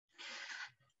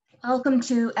Welcome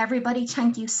to everybody.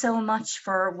 Thank you so much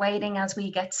for waiting as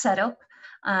we get set up.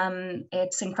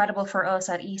 It's incredible for us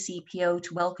at ECPO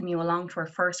to welcome you along to our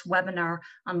first webinar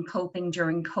on coping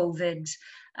during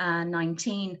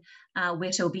COVID-19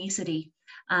 with obesity.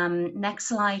 Next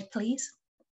slide, please.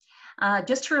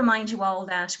 Just to remind you all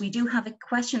that we do have a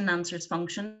question and answers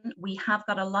function. We have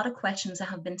got a lot of questions that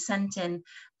have been sent in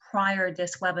prior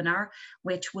this webinar,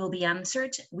 which will be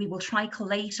answered. We will try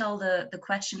collate all the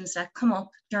questions that come up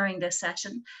during this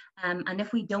session. And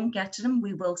if we don't get to them,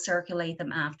 we will circulate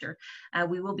them after.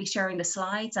 We will be sharing the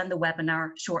slides and the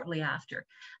webinar shortly after.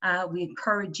 We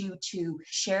encourage you to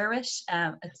share it,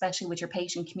 especially with your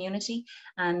patient community,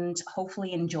 and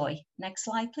hopefully enjoy. Next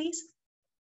slide, please.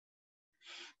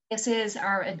 This is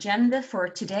our agenda for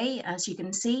today. As you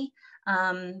can see,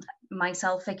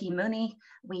 myself, Vicky Mooney,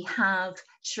 we have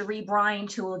Cherie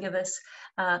Bryant, who will give us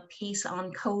a piece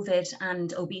on COVID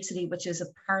and obesity, which is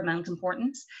of paramount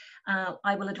importance.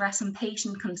 I will address some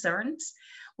patient concerns.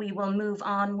 We will move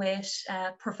on with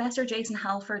Professor Jason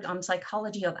Halford on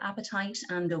psychology of appetite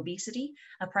and obesity,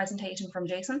 a presentation from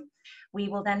Jason. We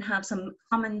will then have some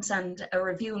comments and a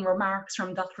review and remarks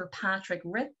from Dr. Patrick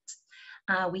Ritz.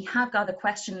 We have got a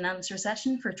question and answer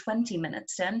session for 20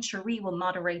 minutes then. Cherie will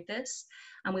moderate this,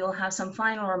 and we will have some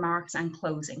final remarks and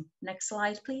closing. Next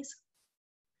slide, please.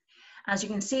 As you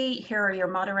can see, here are your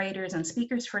moderators and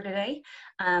speakers for today.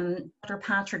 Dr.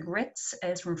 Patrick Ritz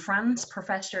is from France.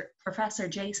 Professor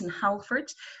Jason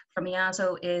Halford from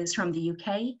EASO is from the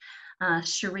UK.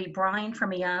 Cherie Bryant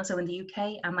from EASO in the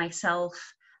UK, and myself,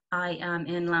 I am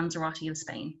in Lanzarote of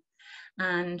Spain.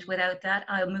 And without that,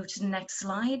 I'll move to the next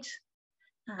slide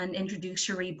and introduce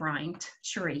Cherie Bryant.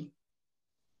 Cherie.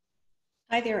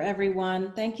 Hi there,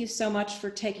 everyone. Thank you so much for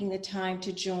taking the time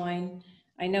to join.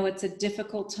 I know it's a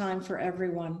difficult time for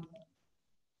everyone.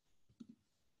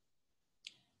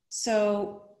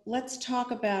 So let's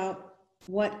talk about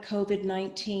what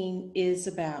COVID-19 is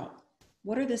about.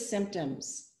 What are the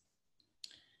symptoms?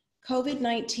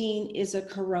 COVID-19 is a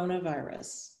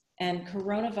coronavirus, and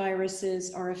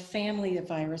coronaviruses are a family of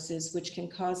viruses which can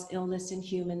cause illness in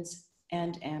humans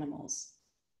and animals.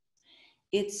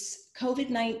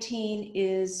 COVID-19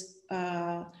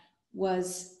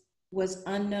 was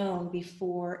unknown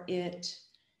before it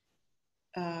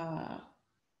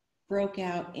broke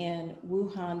out in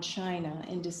Wuhan, China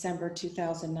in December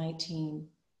 2019.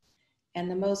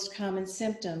 And the most common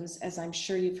symptoms, as I'm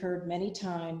sure you've heard many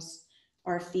times,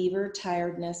 are fever,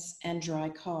 tiredness, and dry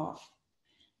cough.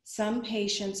 Some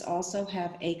patients also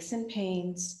have aches and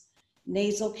pains,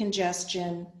 nasal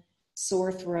congestion,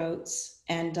 sore throats,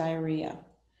 and diarrhea.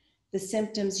 The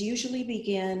symptoms usually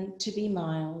begin to be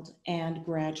mild and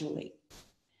gradually.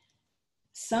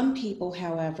 Some people,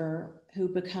 however, who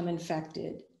become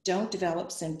infected don't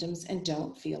develop symptoms and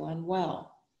don't feel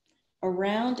unwell.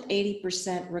 Around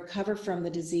 80% recover from the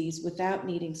disease without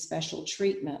needing special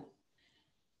treatment.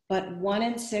 But 1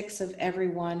 in 6 of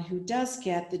everyone who does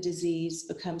get the disease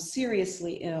becomes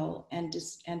seriously ill and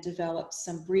develops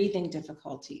some breathing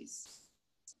difficulties.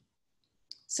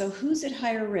 So who's at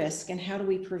higher risk and how do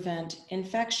we prevent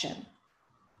infection?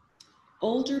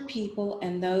 Older people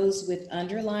and those with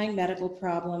underlying medical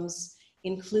problems,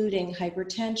 including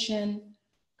hypertension,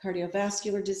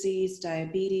 cardiovascular disease,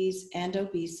 diabetes, and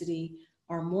obesity,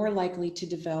 are more likely to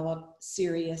develop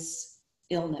serious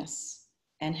illness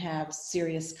and have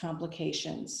serious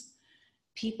complications.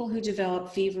 People who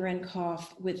develop fever and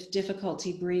cough with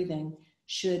difficulty breathing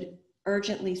should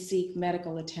urgently seek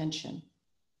medical attention.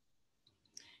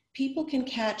 People can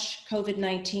catch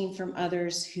COVID-19 from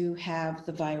others who have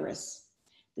the virus.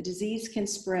 The disease can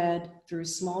spread through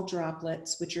small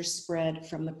droplets, which are spread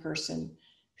from the person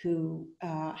who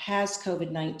has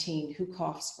COVID-19, who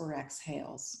coughs or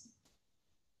exhales.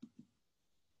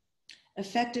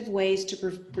 Effective ways to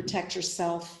protect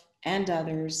yourself and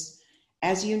others,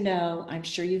 as you know, I'm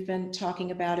sure you've been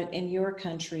talking about it in your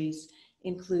countries,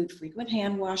 include frequent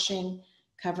hand washing,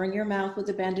 covering your mouth with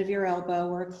the bend of your elbow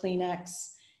or a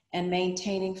Kleenex, and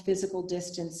maintaining physical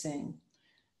distancing.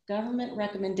 Government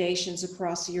recommendations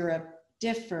across Europe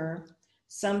differ.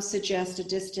 Some suggest a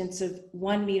distance of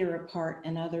 1 meter apart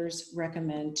and others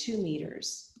recommend 2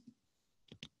 meters.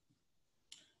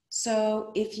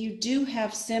 So if you do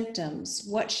have symptoms,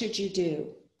 what should you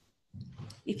do?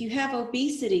 If you have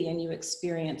obesity and you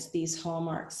experience these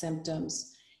hallmark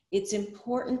symptoms, it's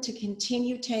important to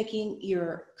continue taking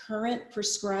your current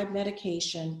prescribed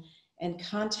medication and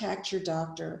contact your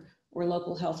doctor or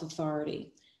local health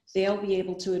authority. They'll be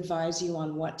able to advise you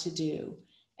on what to do.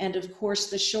 And of course,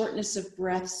 the shortness of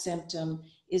breath symptom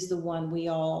is the one we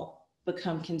all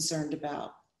become concerned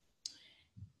about.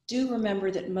 do remember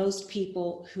that most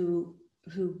people who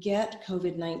get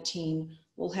COVID-19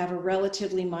 will have a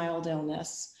relatively mild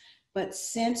illness. But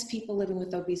since people living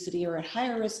with obesity are at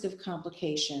higher risk of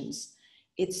complications,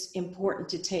 it's important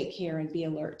to take care and be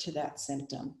alert to that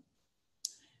symptom.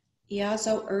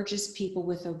 EASO urges people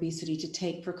with obesity to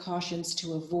take precautions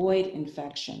to avoid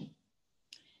infection.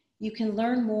 You can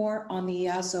learn more on the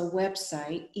EASO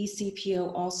website.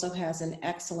 ECPO also has an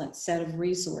excellent set of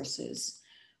resources.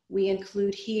 We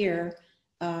include here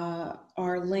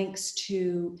our links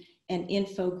to an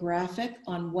infographic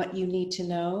on what you need to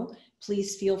know.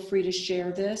 Please feel free to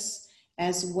share this,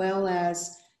 as well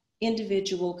as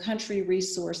individual country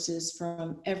resources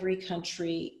from every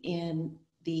country in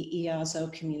the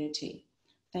EASO community.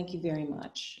 Thank you very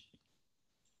much.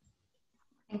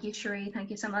 Thank you, Cherie. Thank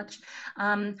you so much.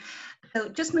 So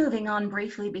just moving on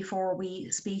briefly before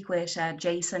we speak with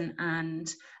Jason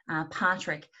and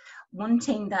Patrick, one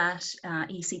thing that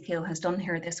ECPO has done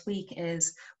here this week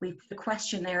is we put a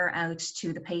questionnaire out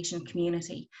to the patient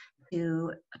community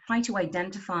to try to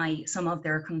identify some of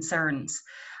their concerns.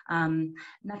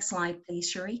 Next slide, please,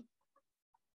 Cherie.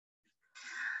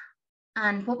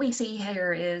 And what we see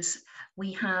here is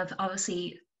we have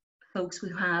obviously folks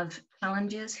who have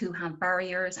challenges, who have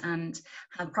barriers, and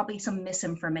have probably some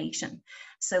misinformation.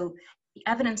 So the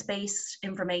evidence-based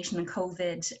information in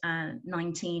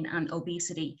COVID-19 and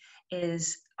obesity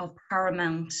is of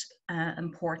paramount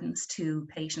importance to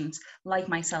patients. Like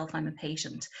myself, I'm a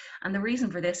patient. And the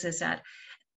reason for this is that,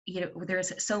 you know,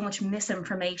 there's so much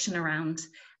misinformation around,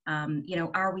 you know,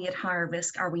 are we at higher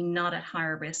risk? Are we not at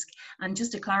higher risk? And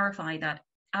just to clarify that,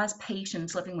 as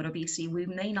patients living with obesity, we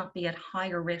may not be at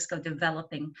higher risk of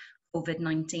developing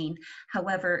COVID-19.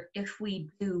 However, if we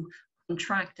do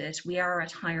contract it, we are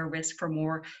at higher risk for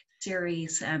more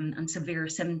serious and severe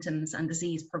symptoms and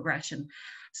disease progression.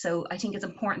 So I think it's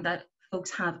important that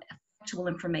folks have actual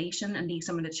information and these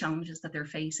some of the challenges that they're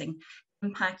facing.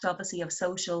 Impact, obviously, of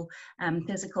social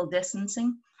physical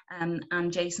distancing,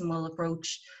 and Jason will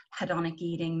approach hedonic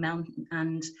eating,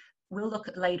 and we'll look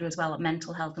at later as well at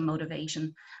mental health and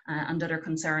motivation and other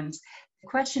concerns. The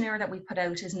questionnaire that we put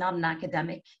out is not an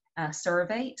academic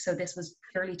survey, so this was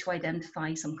purely to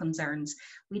identify some concerns.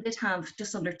 We did have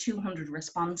just under 200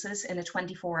 responses in a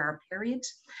 24-hour period,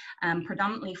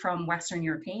 predominantly from Western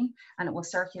European, and it was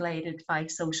circulated by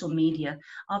social media.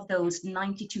 Of those,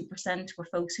 92% were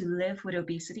folks who live with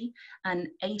obesity, and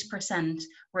 8%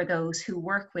 were those who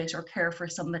work with or care for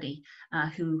somebody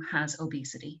who has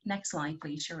obesity. Next slide,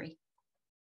 please, Cherie.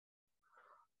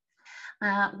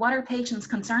 What are patients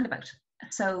concerned about?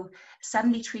 So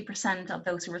 73% of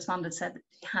those who responded said that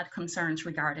they had concerns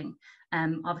regarding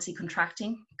obviously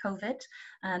contracting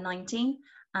COVID-19.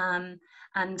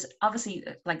 And obviously,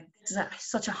 like, this is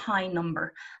such a high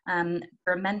number.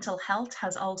 Their mental health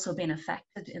has also been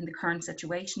affected in the current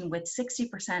situation, with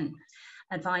 60%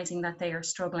 advising that they are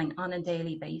struggling on a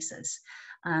daily basis.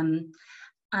 And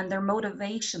their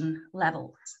motivation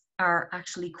levels are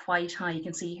actually quite high. You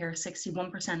can see here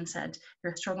 61% said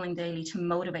they're struggling daily to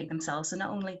motivate themselves. So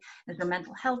not only is their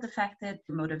mental health affected,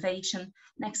 their motivation.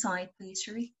 Next slide, please,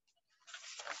 Cherie.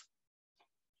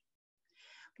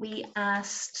 We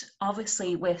asked,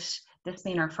 obviously, with this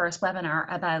being our first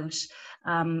webinar, about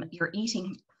your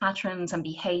eating patterns and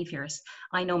behaviors.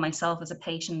 I know myself as a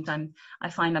patient, I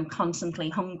find I'm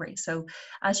constantly hungry. So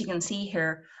as you can see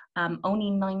here, only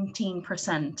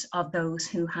 19% of those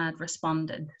who had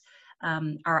responded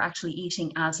are actually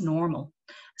eating as normal.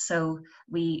 So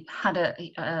we had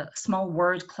a small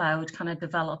word cloud kind of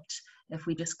developed. If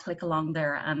we just click along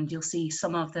there, and you'll see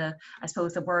some of the, I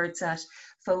suppose, the words that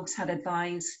folks had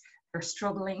advised. They're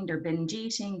struggling, they're binge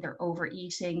eating, they're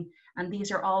overeating, and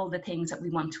these are all the things that we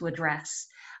want to address.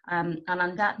 And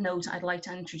on that note, I'd like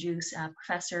to introduce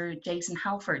Professor Jason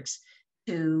Halford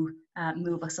to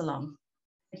move us along.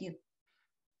 Thank you.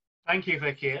 Thank you,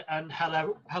 Vicky, and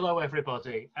hello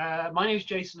everybody. My name is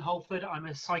Jason Halford. I'm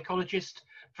a psychologist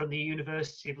from the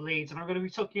University of Leeds, and I'm going to be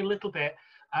talking a little bit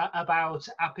about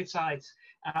appetite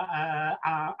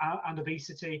and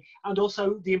obesity, and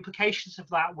also the implications of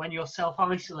that when you're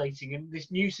self-isolating in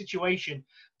this new situation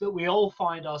that we all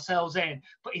find ourselves in,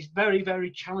 but it's very, very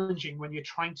challenging when you're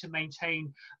trying to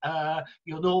maintain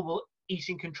your normal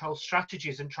eating control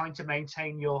strategies and trying to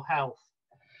maintain your health.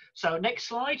 So next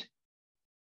slide.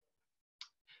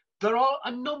 There are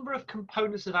a number of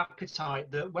components of appetite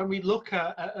that, when we look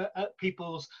at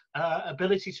people's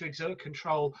ability to exert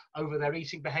control over their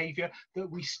eating behaviour, that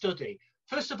we study.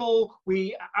 First of all,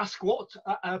 we ask what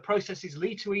processes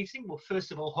lead to eating. Well,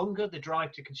 first of all, hunger, the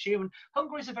drive to consume. And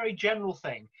hunger is a very general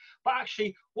thing, but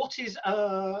actually what is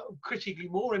critically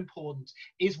more important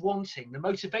is wanting, the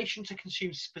motivation to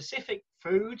consume specific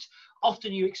foods.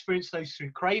 Often you experience those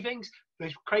through cravings.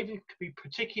 Those cravings can be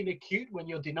particularly acute when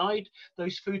you're denied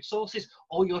those food sources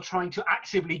or you're trying to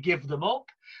actively give them up,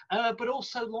 but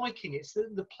also liking it. It's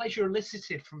the pleasure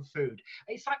elicited from food.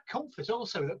 It's that comfort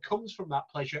also that comes from that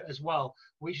pleasure as well,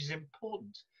 which is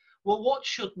important. Well, what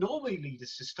should normally lead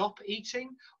us to stop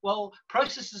eating? Well,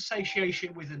 process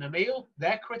association within a meal,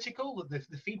 they're critical,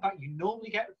 the feedback you normally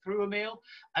get through a meal,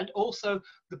 and also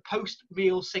the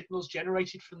post-meal signals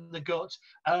generated from the gut,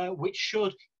 which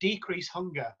should decrease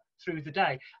hunger through the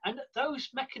day. And those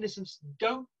mechanisms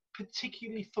don't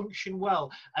particularly function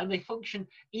well, and they function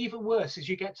even worse as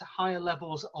you get to higher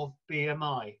levels of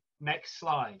BMI. Next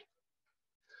slide.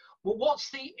 Well,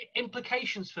 what's the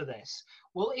implications for this?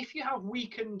 Well, if you have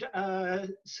weakened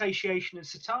satiation and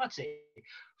satiety,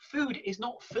 food is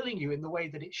not filling you in the way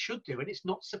that it should do, and it's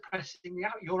not suppressing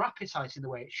your appetite in the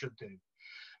way it should do.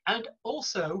 And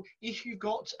also, if you've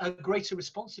got a greater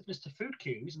responsiveness to food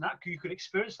cues, and that you could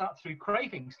experience that through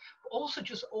cravings, but also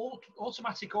just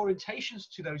automatic orientations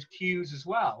to those cues as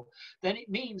well, then it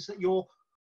means that your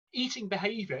eating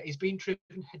behavior is being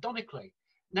driven hedonically.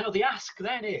 Now, the ask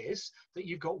then is that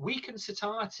you've got weakened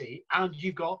satiety and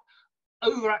you've got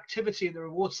overactivity in the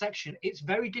reward section. It's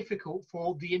very difficult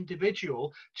for the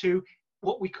individual to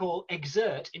what we call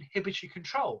exert inhibitory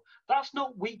control. That's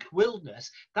not weak-willedness,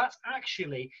 that's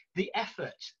actually the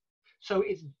effort. So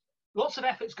it's lots of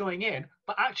efforts going in,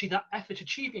 but actually that effort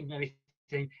achieving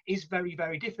anything is very,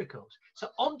 very difficult. So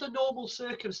under normal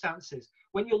circumstances,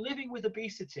 when you're living with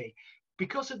obesity,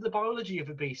 because of the biology of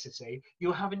obesity,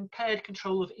 you'll have impaired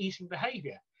control of eating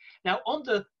behavior. Now,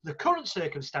 under the current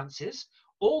circumstances,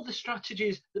 all the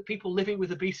strategies that people living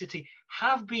with obesity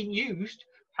have been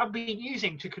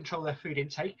using to control their food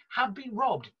intake have been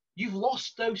robbed. You've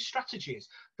lost those strategies.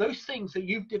 Those things that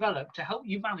you've developed to help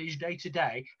you manage day to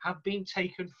day have been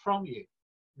taken from you.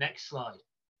 Next slide.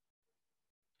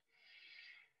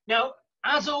 Now,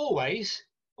 as always,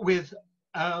 with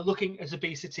looking at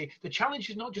obesity, the challenge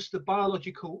is not just the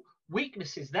biological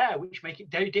weaknesses there, which make it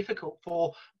very difficult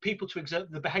for people to exert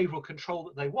the behavioural control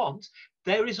that they want.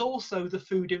 There is also the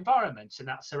food environment, and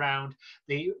that's around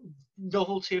the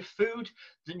novelty of food,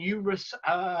 the numerous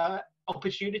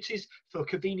opportunities for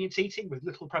convenient eating with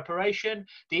little preparation,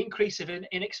 the increase of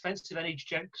inexpensive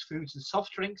energy-dense foods and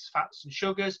soft drinks, fats and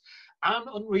sugars, and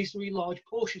unreasonably large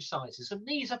portion sizes. And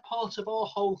these are part of our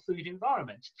whole food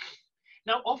environment.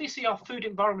 Now, obviously, our food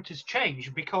environment has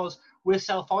changed because we're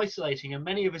self-isolating, and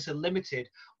many of us are limited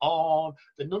on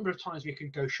the number of times we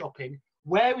can go shopping,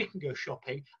 where we can go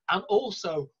shopping, and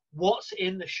also what's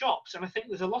in the shops. And I think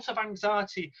there's a lot of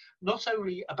anxiety, not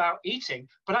only about eating,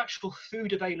 but actual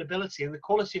food availability and the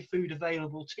quality of food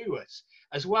available to us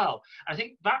as well. I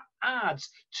think that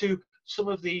adds to some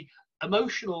of the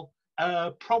emotional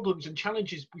problems and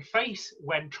challenges we face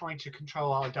when trying to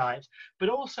control our diet, but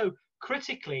also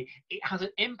critically, it has an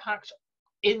impact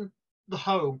in the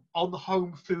home, on the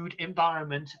home food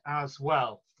environment as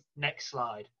well. Next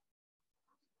slide.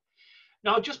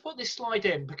 Now, I'll just put this slide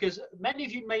in because many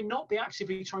of you may not be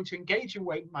actively trying to engage in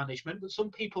weight management, but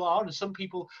some people are, and some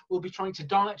people will be trying to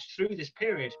diet through this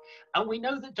period. And we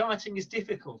know that dieting is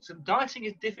difficult, and dieting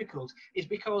is difficult is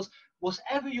because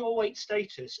whatever your weight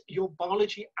status, your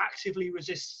biology actively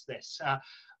resists this.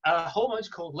 Hormones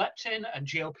called leptin and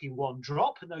GLP-1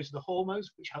 drop, and those are the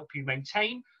hormones which help you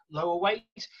maintain lower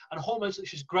weight, and hormones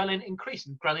such as ghrelin increase,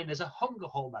 and ghrelin is a hunger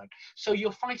hormone. So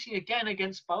you're fighting again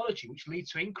against biology, which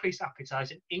leads to increased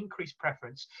appetite and increased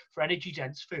preference for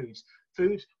energy-dense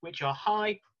foods which are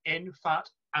high in fat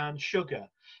and sugar.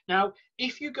 Now,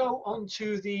 if you go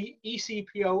onto the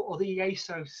ECPO or the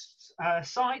EASO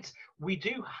site, we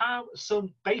do have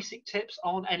some basic tips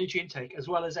on energy intake as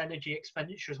well as energy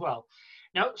expenditure as well.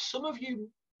 Now, some of you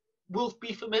will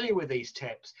be familiar with these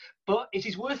tips, but it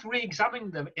is worth re-examining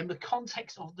them in the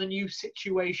context of the new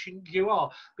situation you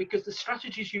are, because the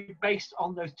strategies you based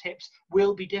on those tips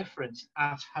will be different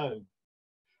at home.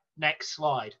 Next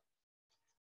slide.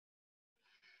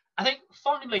 I think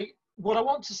finally, what I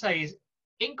want to say is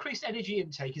increased energy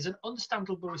intake is an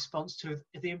understandable response to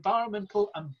the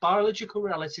environmental and biological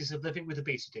realities of living with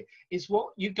obesity. It's what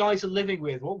you guys are living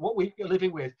with, what we are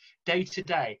living with day to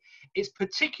day. It's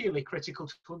particularly critical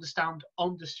to understand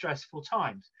under stressful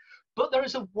times. But there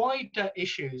is a wider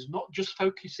issues, not just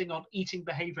focusing on eating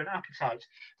behavior and appetite,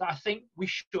 that I think we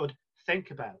should think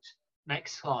about.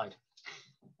 Next slide.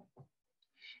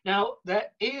 Now, there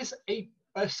is a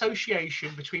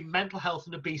association between mental health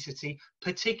and obesity,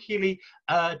 particularly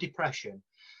depression.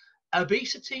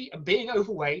 Obesity and being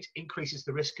overweight increases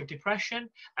the risk of depression,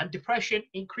 and depression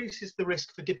increases the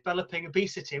risk for developing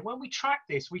obesity. And when we track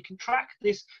this, we can track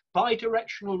this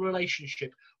bi-directional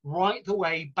relationship right the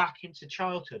way back into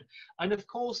childhood. And of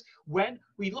course, when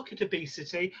we look at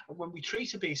obesity and when we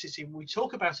treat obesity, when we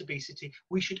talk about obesity,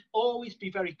 we should always be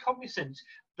very cognizant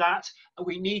that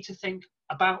we need to think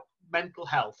about mental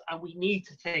health, and we need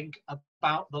to think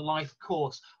about the life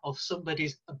course of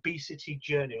somebody's obesity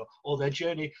journey or their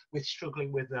journey with struggling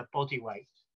with their body weight.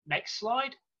 Next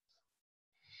slide.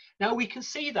 Now, we can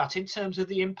see that in terms of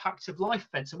the impact of life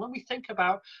events. And when we think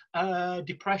about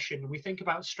depression, we think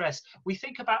about stress, we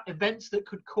think about events that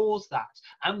could cause that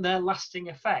and their lasting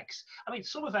effects. I mean,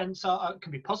 some events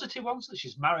can be positive ones, such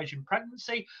as marriage and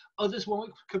pregnancy. Others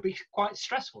could be quite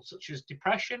stressful, such as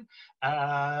depression,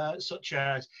 such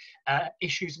as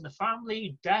issues in the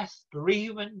family, death,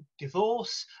 bereavement,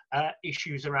 divorce,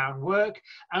 issues around work.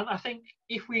 And I think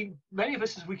many of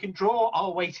us, as we can draw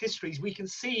our weight histories, we can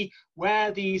see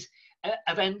where these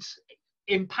events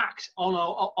impact on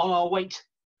our weight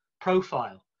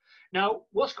profile. Now,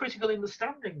 what's critical in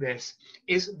understanding this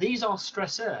is these are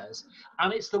stressors,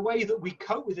 and it's the way that we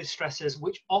cope with these stressors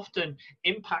which often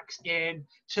impacts in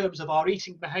terms of our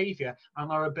eating behavior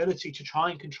and our ability to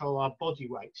try and control our body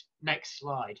weight. Next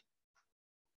slide.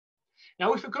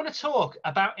 Now, if we're going to talk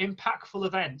about impactful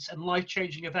events and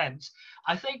life-changing events,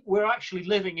 I think we're actually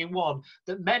living in one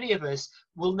that many of us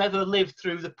will never live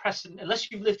through the present,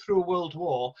 unless you've lived through a world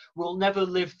war, will never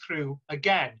live through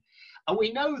again. And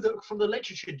we know that from the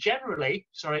literature generally,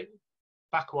 sorry,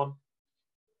 back one.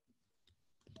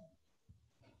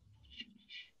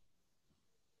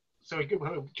 Sorry,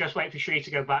 just wait for Sri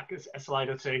to go back a slide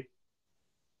or two.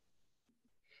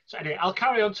 So anyway, I'll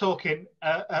carry on talking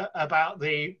about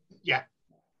this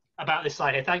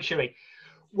slide here. Thanks, Sherry.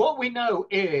 What we know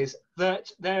is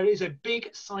that there is a big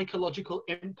psychological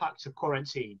impact of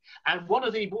quarantine. And one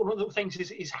of the things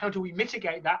is how do we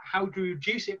mitigate that? How do we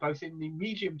reduce it both in the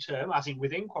medium term, as in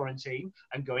within quarantine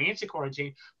and going into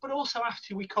quarantine, but also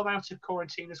after we come out of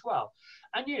quarantine as well?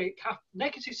 And it have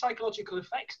negative psychological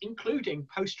effects, including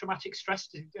post-traumatic stress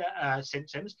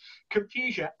symptoms,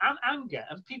 confusion and anger.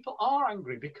 And people are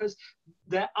angry because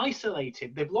they're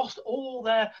isolated. They've lost all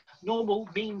their normal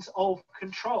means of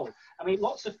control. I mean,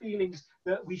 lots of feelings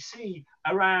that we see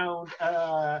around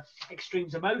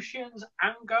extremes emotions,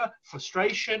 anger,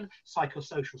 frustration,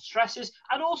 psychosocial stresses,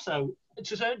 and also,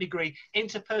 to a certain degree,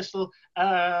 interpersonal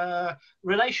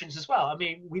relations as well. I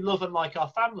mean, we love and like our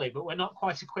family, but we're not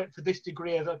quite equipped for this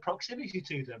degree of proximity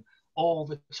to them all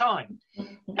the time.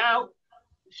 Now,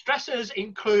 stressors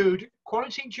include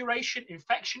quarantine duration,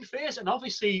 infection fears, and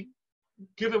obviously,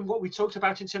 given what we talked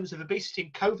about in terms of obesity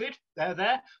and COVID, they're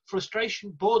there.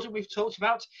 Frustration, boredom, we've talked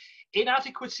about.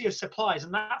 Inadequacy of supplies,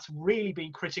 and that's really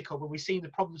been critical when we've seen the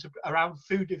problems around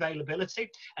food availability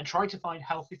and trying to find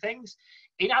healthy things.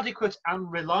 Inadequate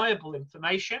and reliable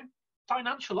information.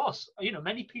 Financial loss.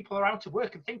 Many people are out of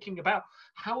work and thinking about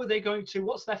how are they going to,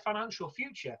 what's their financial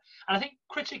future? And I think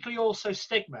critically also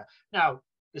stigma. Now,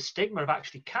 the stigma of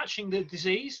actually catching the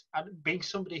disease and being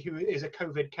somebody who is a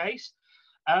COVID case.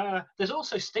 There's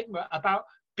also stigma about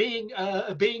being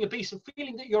obese and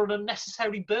feeling that you're an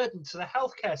unnecessary burden to the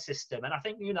healthcare system. And I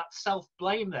think that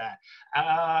self-blame there,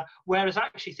 whereas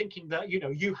actually thinking that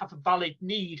you have a valid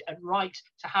need and right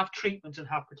to have treatment and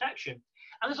have protection.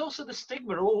 And there's also the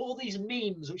stigma of all these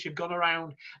memes which have gone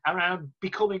around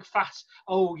becoming fat.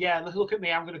 Oh yeah, look at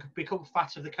me, I'm going to become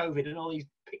fat of the COVID, and all these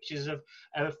pictures of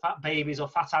fat babies or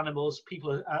fat animals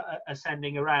people are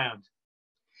sending around.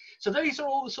 So these are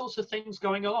all the sorts of things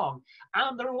going along.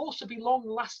 And there will also be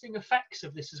long-lasting effects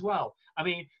of this as well. I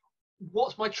mean,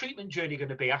 what's my treatment journey going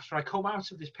to be after I come out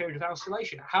of this period of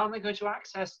isolation? How am I going to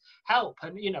access help?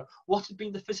 And, what have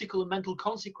been the physical and mental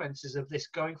consequences of this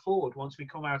going forward once we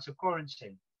come out of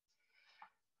quarantine?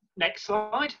 Next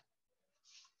slide.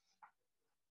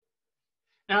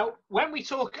 Now, when we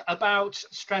talk about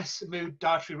stress, mood,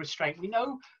 dietary restraint, we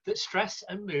know that stress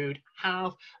and mood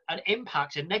have a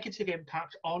negative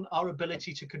impact on our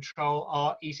ability to control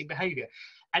our eating behavior.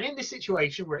 And in this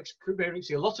situation, we're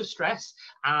experiencing a lot of stress,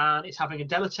 and it's having a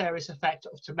deleterious effect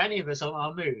to many of us on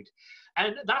our mood.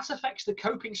 And that affects the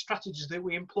coping strategies that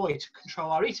we employ to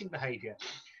control our eating behavior.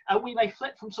 And we may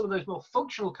flip from some of those more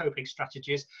functional coping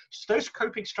strategies to those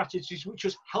coping strategies which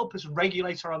just help us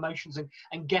regulate our emotions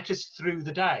and get us through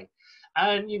the day.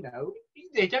 And,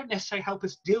 they don't necessarily help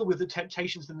us deal with the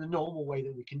temptations in the normal way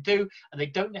that we can do, and they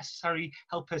don't necessarily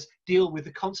help us deal with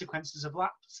the consequences of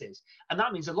lapses. And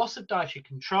that means a loss of dietary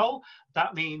control.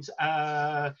 That means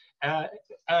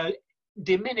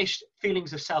diminished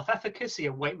feelings of self-efficacy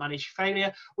and weight managed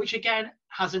failure, which again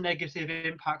has a negative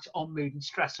impact on mood and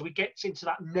stress. So we get into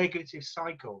that negative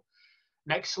cycle.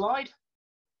 Next slide.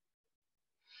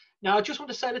 Now, I just want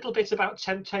to say a little bit about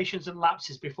temptations and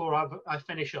lapses before I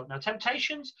finish up. Now,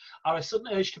 temptations are a sudden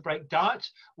urge to break diet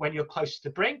when you're close to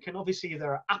the brink. And obviously,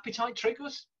 there are appetite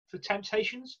triggers for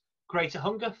temptations, greater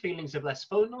hunger, feelings of less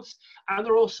fullness. And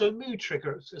there are also mood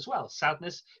triggers as well.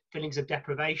 Sadness, feelings of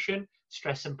deprivation,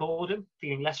 stress and boredom,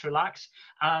 feeling less relaxed,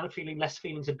 and feeling less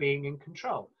feelings of being in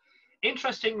control.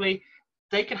 Interestingly,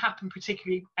 they can happen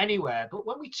particularly anywhere. But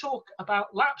when we talk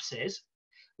about lapses,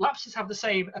 lapses have the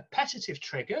same appetitive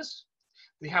triggers,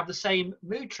 they have the same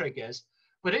mood triggers,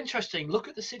 but interesting, look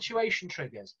at the situation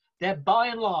triggers. They're by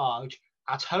and large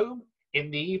at home, in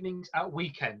the evenings, at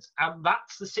weekends, and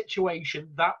that's the situation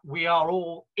that we are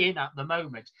all in at the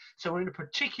moment. So we're in a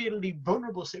particularly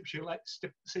vulnerable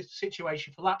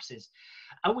situation for lapses,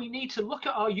 and we need to look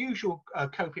at our usual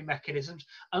coping mechanisms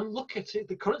and look at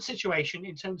the current situation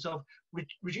in terms of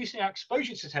reducing our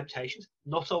exposure to temptations,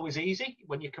 not always easy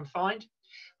when you're confined,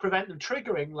 prevent them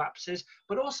triggering lapses,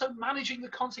 but also managing the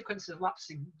consequences of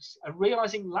lapses and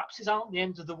realizing lapses aren't the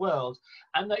end of the world,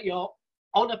 and that you're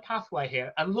on a pathway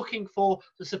here and looking for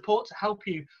the support to help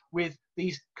you with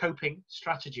these coping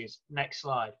strategies. Next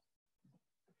slide.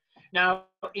 Now,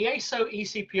 EASO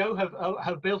ECPO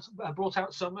have brought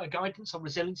out some guidance on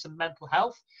resilience and mental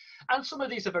health, and some of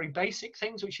these are very basic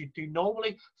things which you do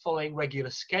normally, following regular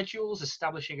schedules,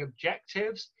 establishing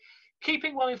objectives,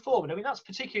 keeping well informed. I mean, that's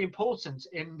particularly important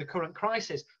in the current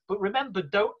crisis, but remember,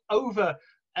 don't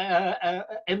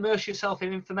immerse yourself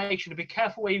in information, and be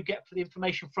careful where you get the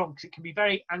information from, because it can be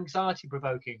very anxiety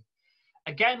provoking.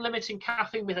 Again, limiting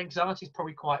caffeine with anxiety is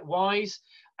probably quite wise,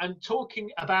 and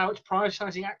talking about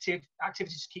prioritizing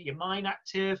activities to keep your mind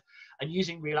active and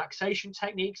using relaxation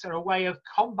techniques are a way of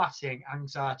combating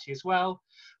anxiety as well.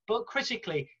 But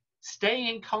critically, staying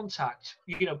in contact,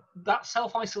 you know, that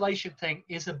self-isolation thing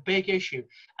is a big issue,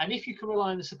 and if you can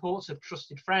rely on the supports of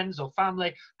trusted friends or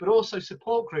family, but also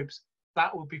support groups,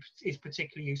 that is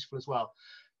particularly useful as well.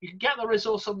 You can get the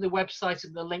resource on the website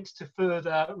and the links to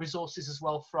further resources as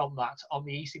well from that on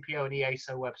the ECPO and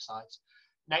EASO websites.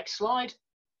 Next slide.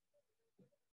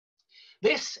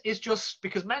 This is just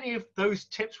because many of those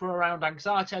tips were around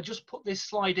anxiety. I just put this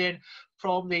slide in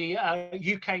from the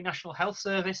UK National Health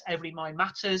Service, Every Mind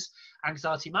Matters,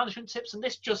 anxiety management tips. And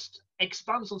this just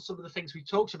expands on some of the things we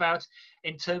talked about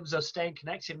in terms of staying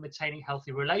connected and maintaining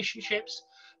healthy relationships,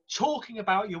 talking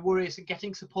about your worries and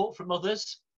getting support from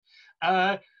others,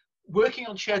 working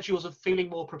on schedules and feeling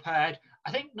more prepared.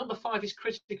 I think number 5 is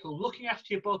critical, looking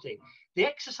after your body. The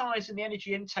exercise and the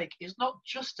energy intake is not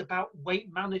just about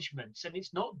weight management, and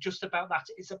it's not just about that,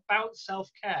 it's about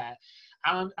self-care.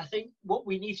 And I think what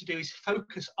we need to do is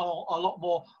focus a lot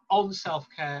more on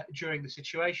self-care during the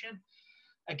situation.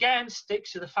 Again, stick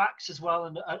to the facts as well,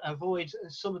 and avoid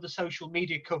some of the social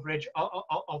media coverage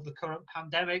of the current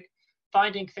pandemic.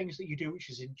 Finding things that you do which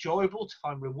is enjoyable, to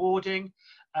find rewarding,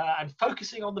 and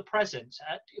focusing on the present.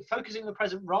 Focusing on the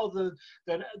present rather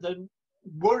than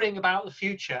worrying about the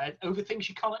future and over things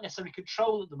you can't necessarily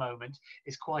control at the moment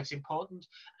is quite important.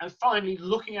 And finally,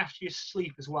 looking after your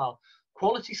sleep as well.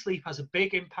 Quality sleep has a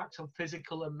big impact on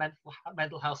physical and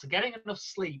mental health. So getting enough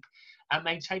sleep and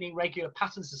maintaining regular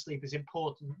patterns of sleep is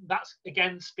important. That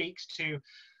again speaks to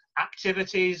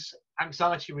activities,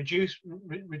 anxiety reducing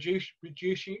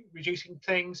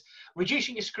things,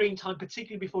 reducing your screen time,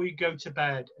 particularly before you go to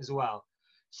bed as well.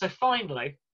 So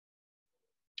finally,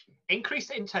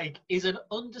 increased intake is an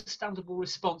understandable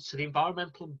response to the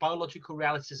environmental and biological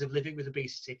realities of living with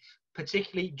obesity,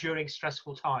 particularly during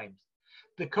stressful times.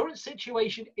 The current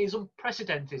situation is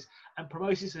unprecedented and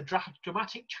poses a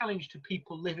dramatic challenge to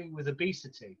people living with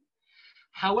obesity.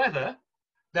 However,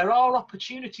 there are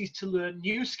opportunities to learn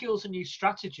new skills and new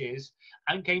strategies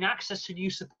and gain access to new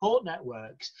support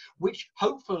networks, which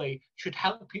hopefully should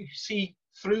help you see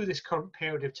through this current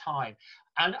period of time.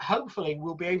 And hopefully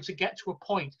we'll be able to get to a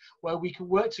point where we can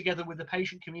work together with the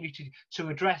patient community to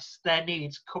address their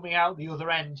needs coming out the other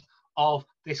end of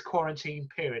this quarantine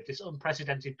period, this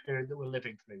unprecedented period that we're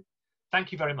living through.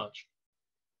 Thank you very much.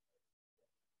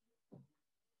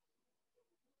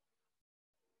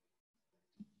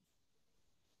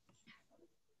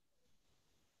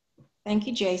 Thank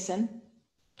you, Jason.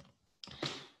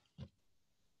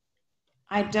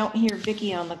 I don't hear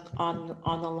Vicky on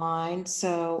the line,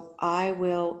 so I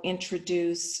will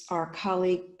introduce our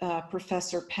colleague,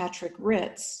 Professor Patrick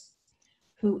Ritz,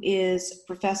 who is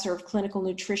Professor of Clinical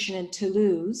Nutrition in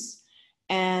Toulouse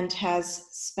and has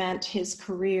spent his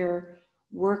career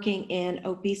working in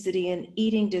obesity and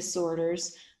eating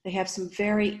disorders. They have some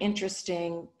very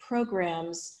interesting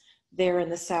programs there in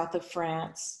the south of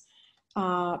France.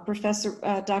 Professor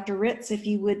Dr. Ritz, if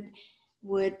you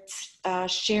would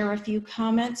share a few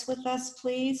comments with us,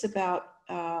 please, about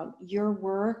your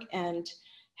work and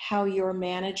how you're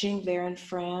managing there in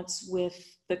France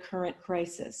with the current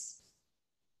crisis.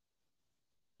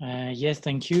 Yes,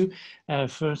 thank you.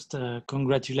 First,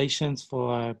 congratulations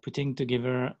for putting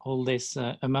together all this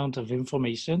amount of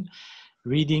information.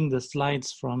 Reading the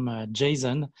slides from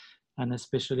Jason, and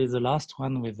especially the last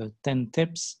one with the 10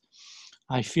 tips,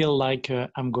 I feel like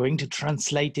I'm going to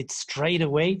translate it straight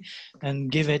away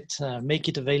and give it, make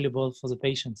it available for the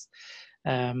patients.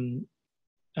 To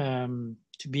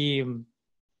be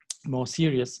more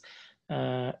serious,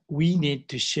 we need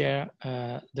to share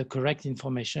the correct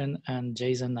information, and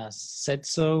Jason has said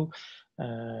so.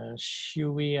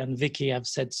 Shui and Vicky have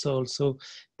said so also.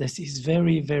 This is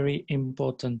very, very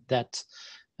important that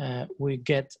we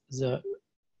get the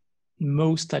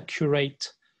most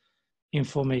accurate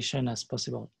information as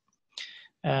possible.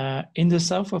 In the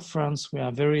south of France, we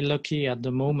are very lucky at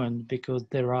the moment because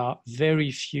there are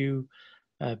very few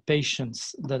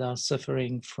patients that are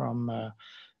suffering from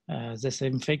this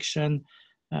infection,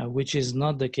 which is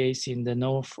not the case in the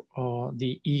north or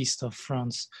the east of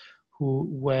France,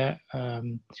 where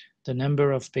the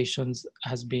number of patients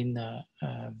has been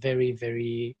very,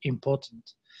 very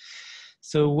important.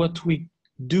 So what we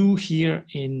do here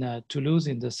in Toulouse,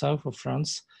 in the south of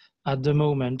France, at the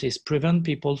moment is prevent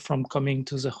people from coming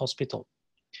to the hospital.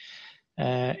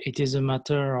 It is a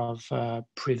matter of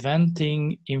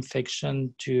preventing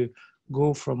infection to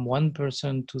go from one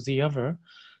person to the other,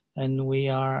 and we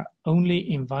are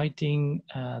only inviting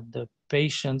the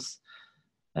patients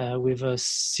with a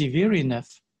severe enough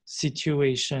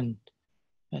situation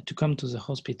to come to the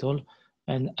hospital,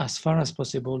 and as far as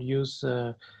possible use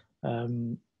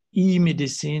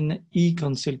e-medicine,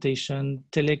 e-consultation,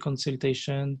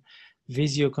 teleconsultation,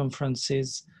 video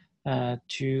conferences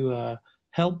to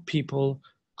help people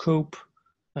cope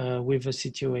with the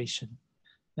situation.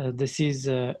 This is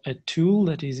a tool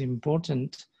that is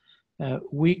important.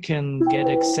 We can get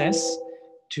access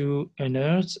to a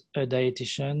nurse, a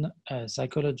dietitian, a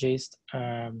psychologist,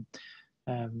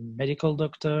 medical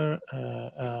doctor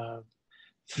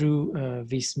through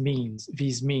these means.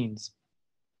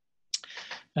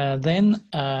 Then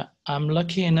I'm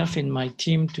lucky enough in my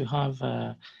team to have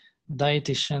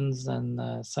dietitians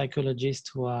and psychologists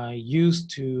who are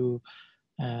used to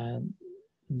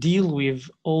deal with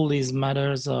all these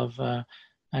matters of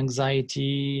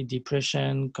anxiety,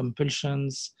 depression,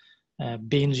 compulsions,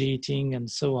 binge eating, and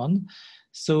so on.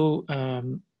 So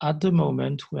at the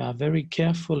moment, we are very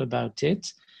careful about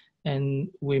it, and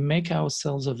we make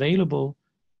ourselves available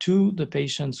to the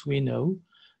patients we know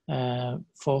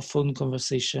for phone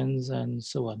conversations and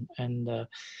so on. And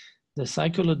the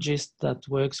psychologist that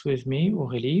works with me,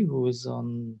 Aurélie, who is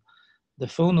on the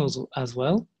phone as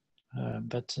well,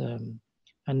 but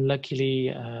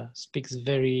unluckily speaks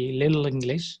very little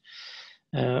English.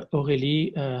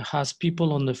 Aurélie has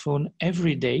people on the phone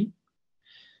every day.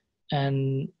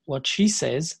 And what she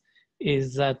says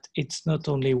is that it's not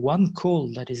only one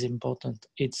call that is important,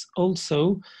 it's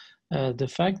also the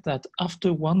fact that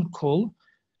after one call,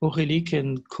 Aurélie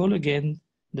can call again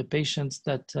the patients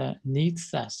that needs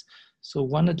that. So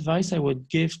one advice I would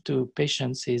give to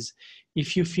patients is,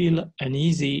 if you feel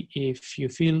uneasy, if you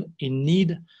feel in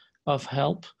need of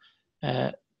help,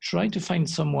 try to find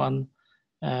someone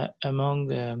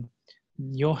among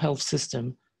your health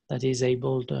system that is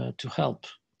able to help.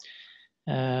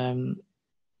 And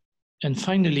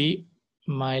finally,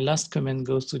 my last comment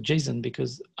goes to Jason,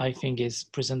 because I think his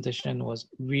presentation was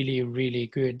really, really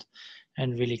good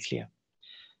and really clear.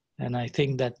 And I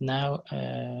think that now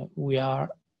we are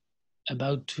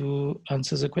about to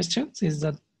answer the questions. Is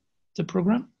that the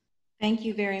program? Thank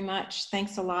you very much.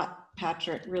 Thanks a lot,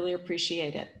 Patrick. Really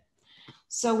appreciate it.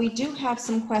 So we do have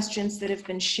some questions that have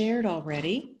been shared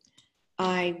already.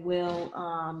 I will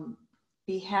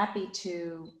be happy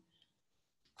to,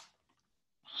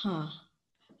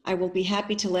 I will be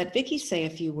happy to let Vicky say a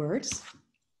few words.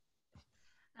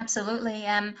 Absolutely.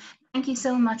 Thank you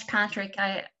so much, Patrick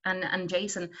and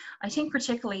Jason. I think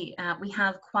particularly we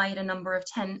have quite a number of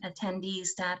attendees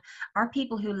that are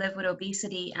people who live with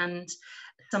obesity, and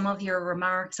some of your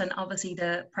remarks and obviously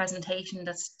the presentation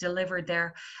that's delivered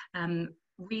there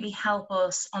really help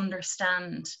us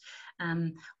understand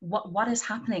what is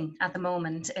happening at the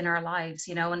moment in our lives,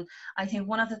 you know. And I think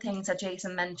one of the things that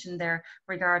Jason mentioned there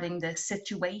regarding the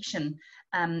situation,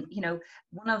 you know,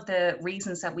 one of the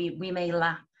reasons that we may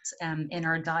lapse in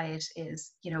our diet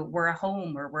is, you know, we're at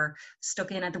home, or we're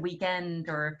stuck in at the weekend,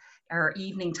 or our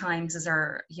evening times is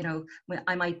our, you know,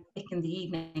 I might pick in the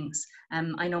evenings.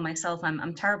 I know myself,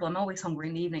 I'm terrible. I'm always hungry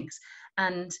in the evenings.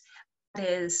 And that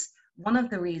is one of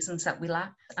the reasons that we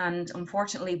lapse. And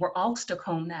unfortunately, we're all stuck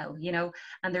home now, you know,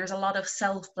 and there's a lot of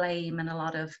self-blame and a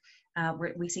lot of,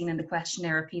 we've seen in the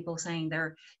questionnaire, people saying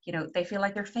they're, you know, they feel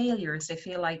like they're failures. They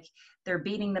feel like they're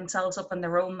beating themselves up in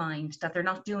their own mind, that they're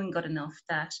not doing good enough,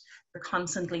 that they're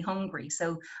constantly hungry.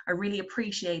 So I really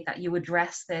appreciate that you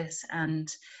address this and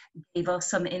gave us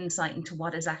some insight into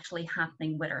what is actually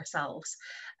happening with ourselves.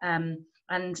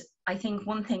 And I think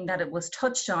one thing that it was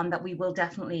touched on that we will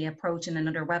definitely approach in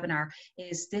another webinar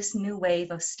is this new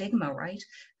wave of stigma, right?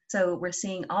 So we're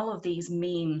seeing all of these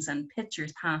memes and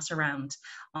pictures pass around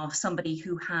of somebody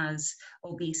who has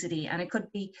obesity, and it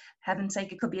could be, heaven's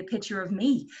sake, it could be a picture of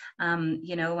me,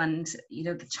 you know, and, you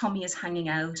know, the tummy is hanging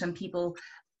out, and people,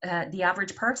 the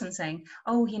average person saying,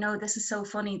 oh, you know, this is so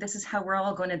funny, this is how we're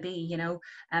all going to be, you know,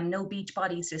 no beach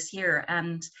bodies this year.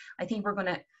 And I think we're going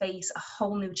to face a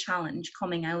whole new challenge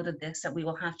coming out of this that we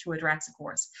will have to address, of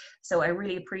course. So I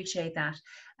really appreciate that.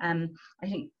 I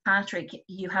think, Patrick,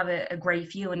 you have a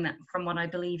great view, and from what I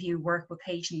believe, you work with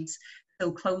patients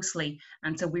so closely,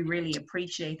 and so we really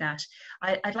appreciate that.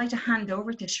 I'd like to hand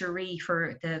over to Cherie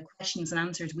for the questions and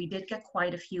answers. We did get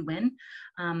quite a few in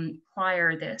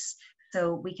prior this,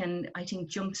 so we can, I think,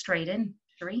 jump straight in.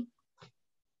 Cherie?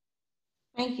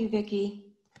 Thank you, Vicki.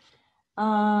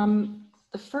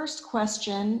 The first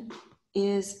question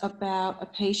is about a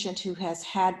patient who has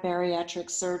had bariatric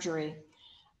surgery.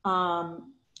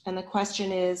 And the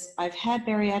question is, I've had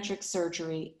bariatric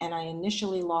surgery and I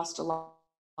initially lost a lot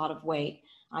of weight.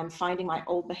 I'm finding my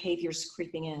old behaviors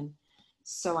creeping in.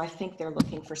 So I think they're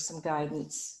looking for some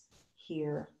guidance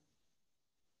here.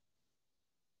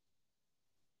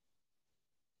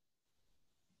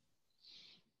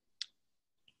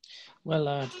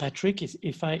 Well, Patrick,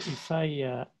 if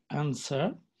I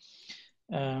answer,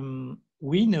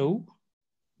 we know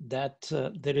that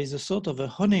there is a sort of a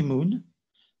honeymoon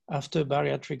after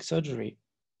bariatric surgery,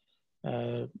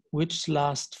 which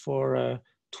lasts for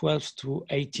 12 to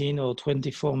 18 or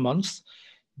 24 months,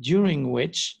 during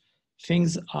which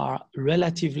things are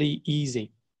relatively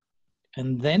easy.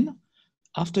 And then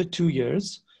after 2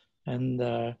 years, and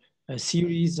a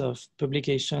series of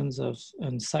publications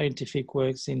and scientific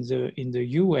works in the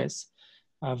US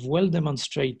have well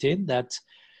demonstrated that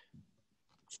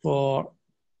for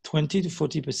 20 to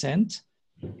 40%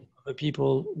 of the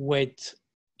people, weight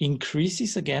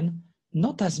increases again,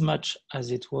 not as much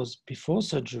as it was before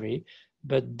surgery,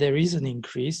 but there is an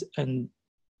increase. And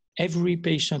every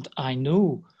patient I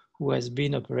know who has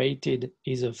been operated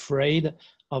is afraid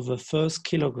of the first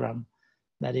kilogram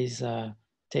that is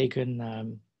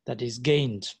taken, that is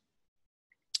gained.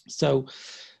 So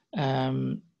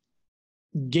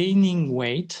gaining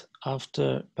weight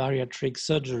after bariatric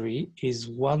surgery is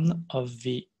one of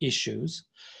the issues.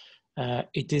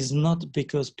 It is not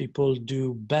because people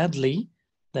do badly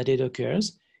that it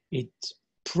occurs. It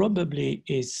probably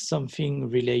is something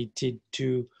related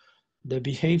to the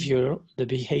behavior,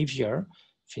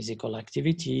 physical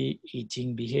activity,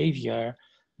 eating behavior,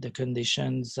 the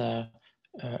conditions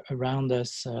around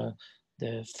us,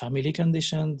 the family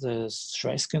conditions, the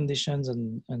stress conditions,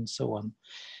 and so on.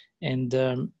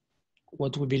 And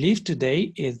what we believe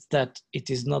today is that it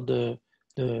is not the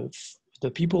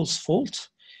people's fault.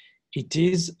 It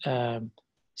is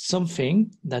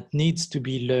something that needs to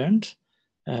be learned,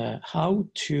 how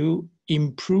to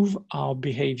improve our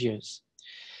behaviors.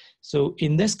 So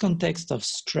in this context of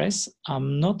stress,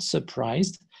 I'm not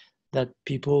surprised that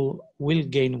people will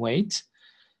gain weight.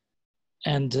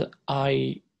 And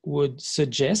I would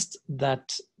suggest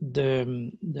that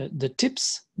the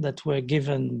tips that were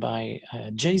given by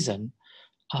Jason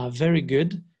are very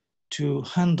good to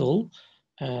handle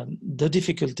the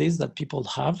difficulties that people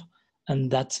have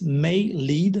and that may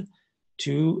lead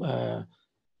to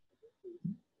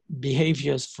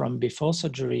behaviors from before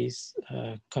surgeries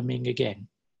coming again.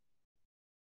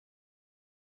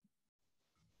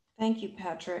 Thank you,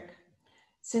 Patrick.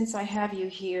 Since I have you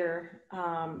here,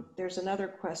 there's another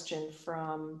question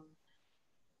from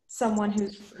someone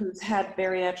who's had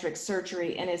bariatric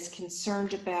surgery and is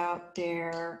concerned about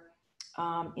their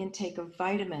intake of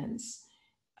vitamins.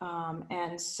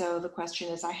 And so the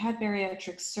question is, I had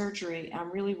bariatric surgery.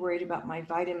 I'm really worried about my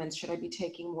vitamins. Should I be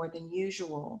taking more than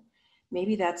usual?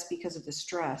 maybe that's because of the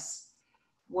stress.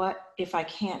 What if I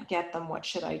can't get them? What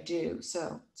should I do?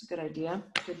 So it's a good idea.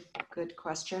 Good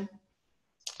question.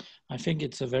 I think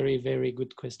it's a very, very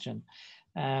good question.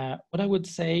 What I would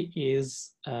say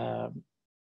is,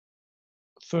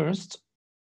 first,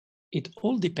 it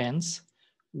all depends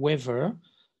whether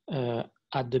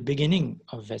at the beginning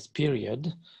of this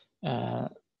period,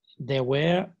 there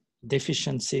were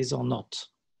deficiencies or not.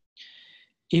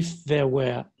 If there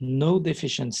were no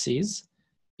deficiencies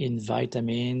in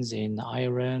vitamins, in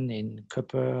iron, in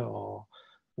copper, or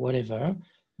whatever,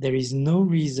 there is no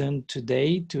reason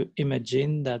today to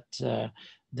imagine that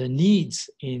the needs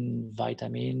in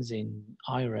vitamins, in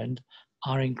iron,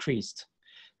 are increased.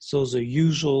 So the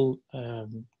usual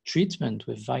treatment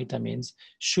with vitamins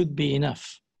should be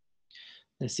enough.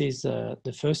 This is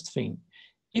the first thing.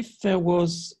 If there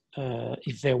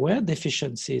were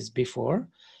deficiencies before,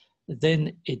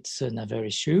 then it's another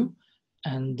issue,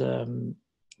 and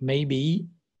maybe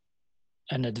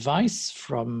an advice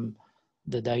from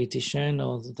the dietitian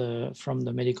or from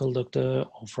the medical doctor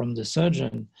or from the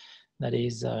surgeon that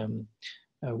is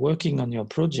working on your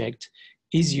project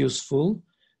is useful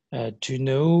to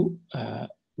know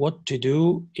what to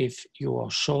do if you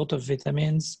are short of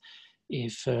vitamins,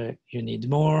 if you need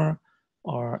more,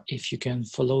 or if you can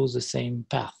follow the same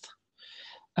path.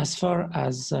 As far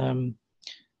as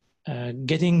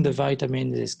getting the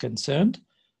vitamins is concerned,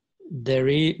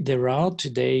 there are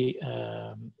today,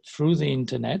 through the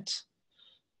internet,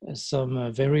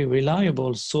 some very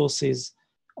reliable sources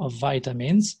of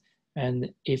vitamins.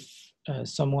 And if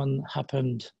someone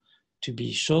happened to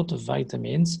be short of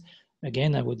vitamins,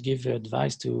 again, I would give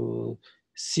advice to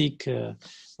seek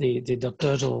the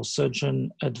doctor or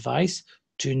surgeon advice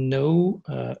to know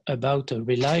about a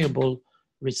reliable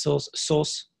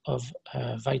source of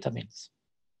vitamins.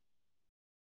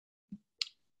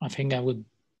 I think that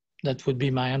would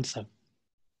be my answer.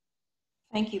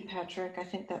 Thank you, Patrick. I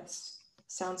think that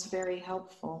sounds very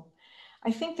helpful.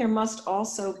 I think there must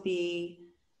also be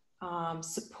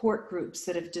support groups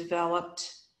that have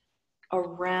developed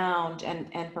around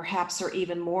and perhaps are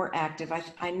even more active.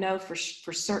 I know for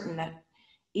certain that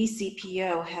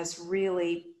ECPO has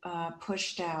really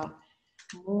pushed out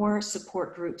more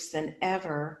support groups than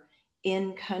ever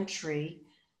in country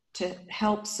to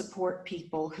help support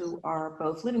people who are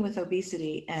both living with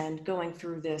obesity and going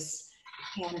through this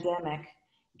pandemic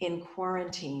in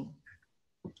quarantine.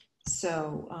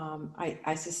 So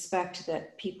I suspect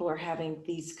that people are having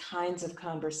these kinds of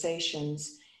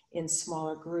conversations in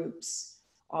smaller groups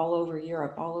all over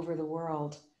Europe, all over the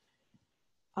world.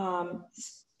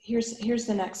 Here's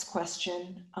the next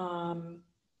question.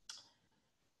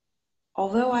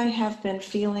 Although I have been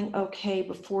feeling okay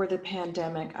before the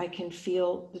pandemic, I can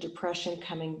feel the depression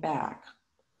coming back.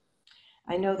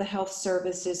 I know the health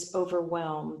service is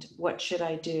overwhelmed. What should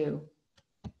I do?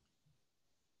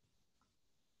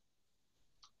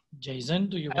 Jason,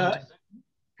 do you want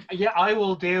to? Yeah, I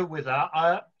will deal with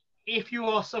that. If you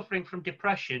are suffering from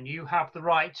depression, you have the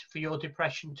right for your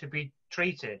depression to be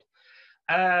treated.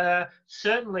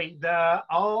 Certainly, there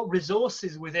are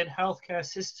resources within healthcare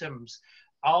systems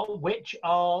which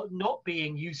are not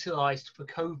being utilized for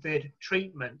COVID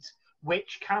treatment,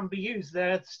 which can be used.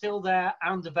 They're still there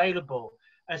and available.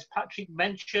 As Patrick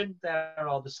mentioned, there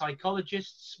are the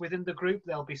psychologists within the group.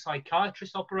 There'll be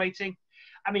psychiatrists operating.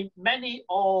 I mean, many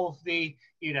of the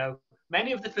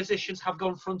physicians have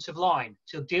gone front of line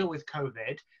to deal with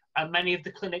COVID, and many of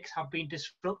the clinics have been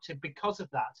disrupted because of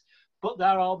that. But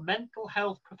there are mental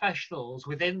health professionals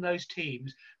within those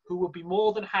teams who would be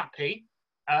more than happy,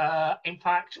 in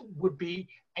fact, would be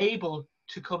able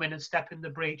to come in and step in the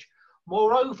breach.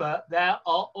 Moreover, there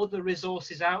are other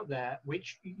resources out there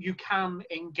which you can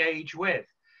engage with.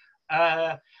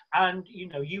 And,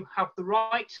 you have the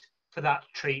right for that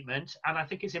treatment. And I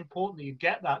think it's important that you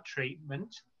get that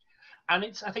treatment. And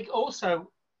I think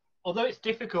also, although it's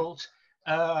difficult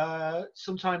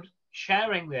sometimes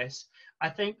sharing this, I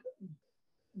think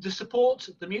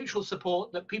the mutual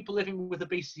support that people living with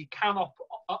obesity can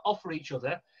offer each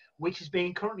other, which is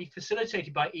being currently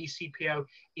facilitated by ECPO,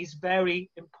 is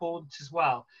very important as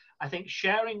well. I think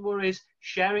sharing worries,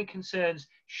 sharing concerns,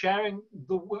 sharing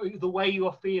the way you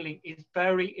are feeling is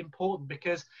very important,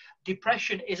 because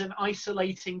depression is an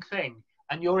isolating thing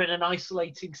and you're in an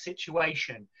isolating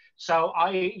situation. So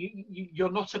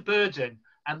you're not a burden,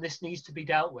 and this needs to be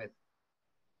dealt with.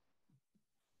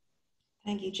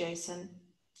 Thank you, Jason.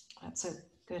 That's a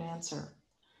good answer.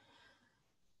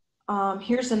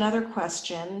 Here's another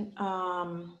question.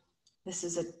 This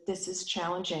is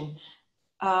challenging.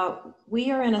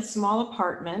 We are in a small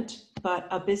apartment, but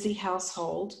a busy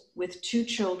household with 2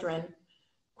 children,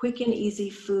 quick and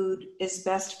easy food is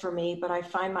best for me, but I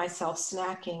find myself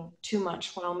snacking too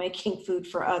much while making food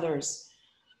for others.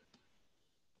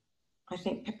 I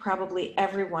think probably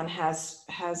everyone has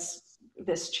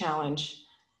this challenge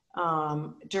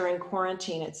during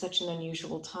quarantine. It's such an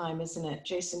unusual time, isn't it?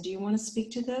 Jason, do you want to speak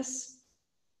to this?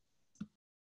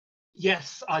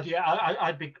 Yes,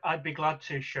 I'd be glad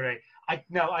to, Sheree.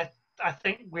 I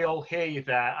think we all hear you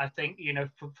there. I think, you know,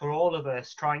 for all of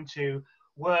us trying to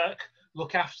work,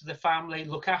 look after the family,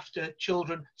 look after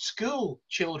children, school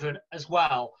children as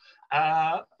well,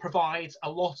 provides a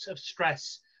lot of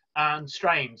stress and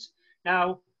strains.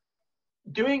 Now,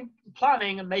 doing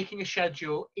planning and making a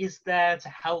schedule is there to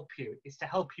help you. It's to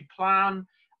help you plan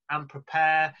and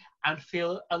prepare and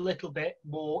feel a little bit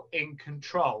more in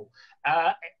control.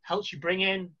 It helps you bring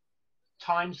in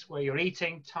times where you're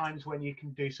eating, times when you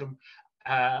can do some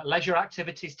leisure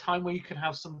activities, time where you can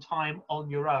have some time on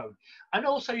your own. And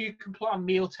also you can plan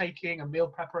meal taking and meal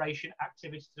preparation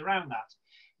activities around that.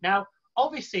 Now,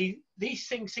 obviously, these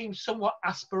things seem somewhat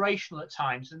aspirational at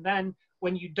times. And then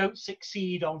when you don't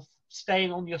succeed on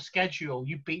staying on your schedule,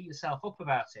 you beat yourself up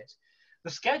about it. The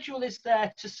schedule is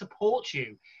there to support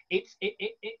you.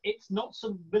 It's not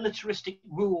some militaristic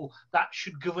rule that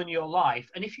should govern your life.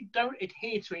 And if you don't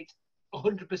adhere to it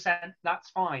 100%, that's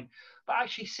fine. But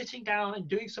actually sitting down and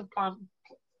doing some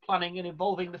planning and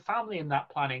involving the family in that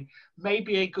planning may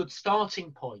be a good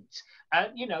starting point.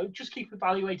 And, you know, just keep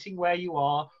evaluating where you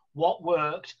are, what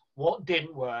worked, what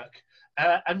didn't work.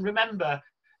 And remember,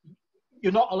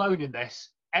 you're not alone in this.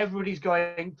 Everybody's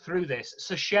going through this.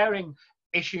 So sharing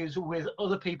issues with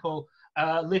other people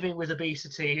living with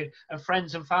obesity and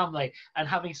friends and family and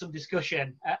having some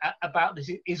discussion about this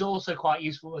is also quite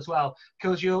useful as well,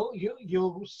 because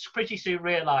you'll pretty soon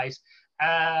realize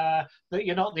that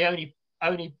you're not the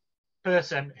only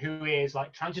person who is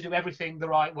like trying to do everything the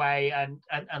right way and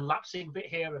lapsing a bit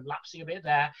here and lapsing a bit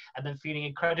there and then feeling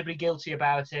incredibly guilty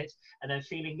about it and then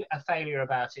feeling a failure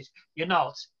about it. You're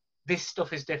not. This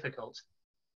stuff is difficult.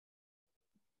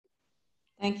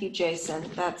 Thank you, Jason.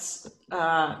 That's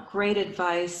great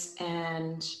advice,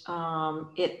 and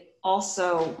it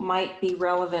also might be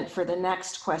relevant for the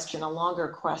next question, a longer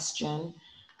question.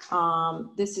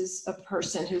 This is a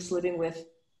person who's living with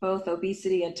both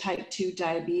obesity and type 2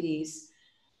 diabetes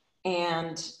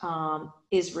and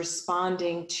is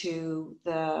responding to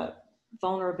the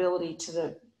vulnerability to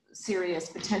the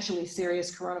potentially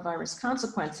serious coronavirus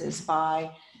consequences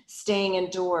by staying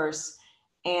indoors.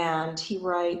 And he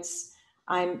writes,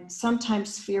 I'm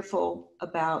sometimes fearful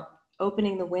about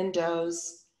opening the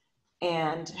windows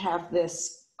and have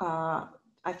this, I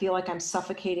feel like I'm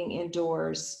suffocating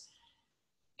indoors,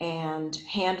 and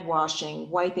hand washing,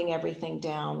 wiping everything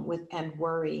down and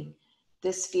worry.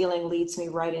 This feeling leads me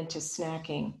right into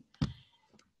snacking.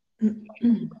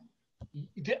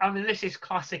 I mean, this is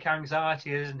classic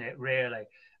anxiety, isn't it, really?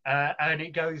 And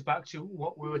it goes back to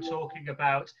what we were talking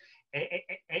about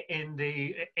in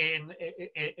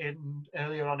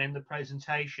earlier on in the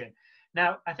presentation.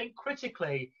 Now, I think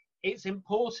critically, it's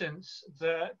important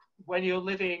that when you're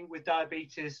living with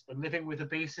diabetes and living with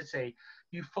obesity,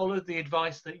 you follow the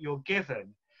advice that you're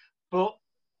given. But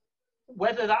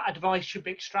whether that advice should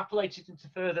be extrapolated into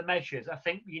further measures, I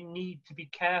think you need to be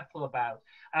careful about.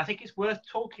 And I think it's worth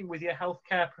talking with your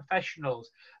healthcare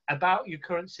professionals about your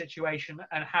current situation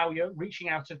and how you're reaching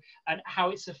out and how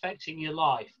it's affecting your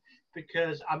life.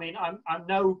 Because, I mean, I'm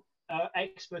no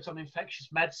expert on infectious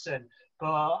medicine,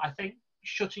 but I think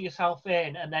shutting yourself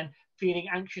in and then feeling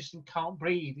anxious and can't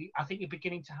breathe, I think you're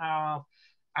beginning to have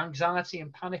anxiety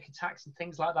and panic attacks and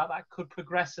things like that that could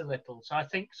progress a little. So I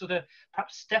think sort of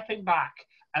perhaps stepping back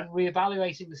and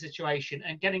reevaluating the situation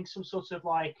and getting some sort of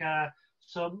like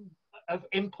some of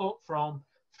input from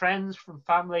friends, from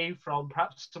family, from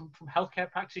perhaps some from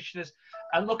healthcare practitioners,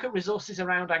 and look at resources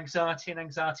around anxiety and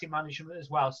anxiety management as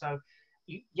well. So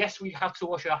yes, we have to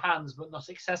wash our hands, but not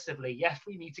excessively. Yes,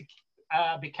 we need to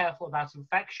be careful about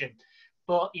infection.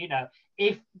 But, you know,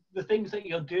 if the things that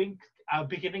you're doing are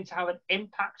beginning to have an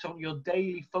impact on your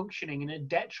daily functioning in a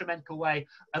detrimental way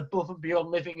above and beyond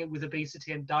living with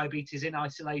obesity and diabetes in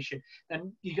isolation,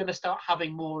 then you're going to start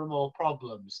having more and more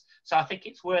problems. So I think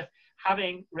it's worth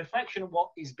having reflection on what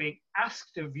is being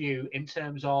asked of you in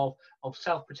terms of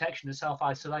self-protection and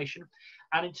self-isolation,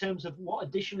 and in terms of what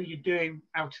additionally you're doing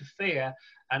out of fear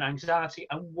and anxiety,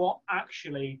 and what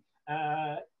actually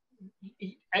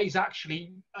is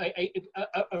actually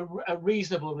a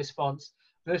reasonable response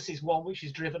versus one which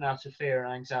is driven out of fear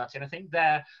and anxiety. And I think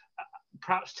there,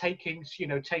 perhaps getting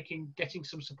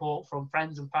some support from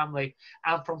friends and family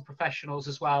and from professionals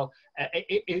as well,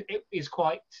 it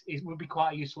would be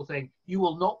quite a useful thing. You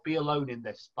will not be alone in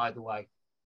this, by the way.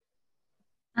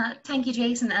 Thank you,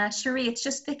 Jason. Cherie, it's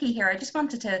just Vicky here. I just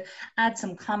wanted to add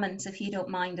some comments, if you don't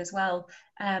mind, as well.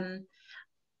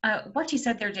 What you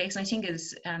said there, Jason, I think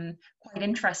is quite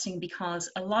interesting,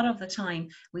 because a lot of the time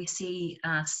we see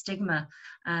stigma,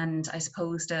 and I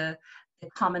suppose the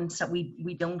comments that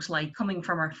we don't like coming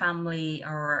from our family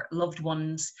or loved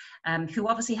ones, who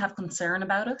obviously have concern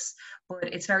about us,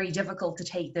 but it's very difficult to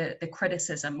take the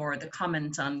criticism or the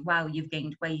comment on, wow, you've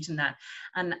gained weight and that.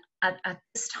 And at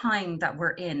this time that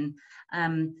we're in,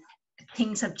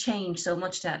 things have changed so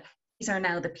much that these are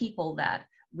now the people that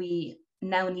we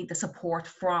now need the support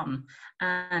from.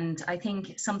 And I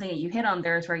think something that you hit on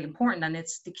there is very important, and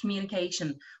it's the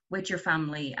communication with your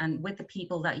family and with the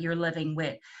people that you're living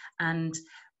with, and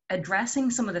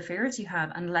addressing some of the fears you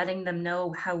have and letting them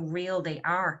know how real they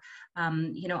are.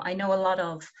 You know, I know a lot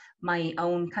of my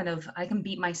own I can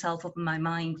beat myself up in my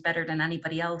mind better than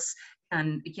anybody else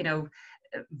can, you know,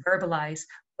 verbalize,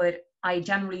 but I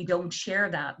generally don't share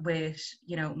that with,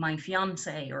 you know, my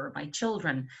fiance or my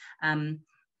children.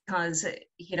 Because,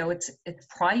 you know, it's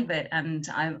private, and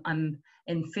I'm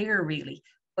in fear, really.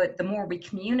 But the more we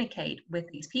communicate with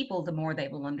these people, the more they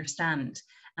will understand.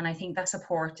 And I think that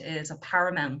support is of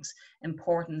paramount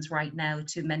importance right now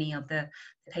to many of the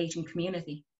patient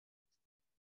community.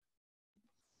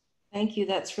 Thank you.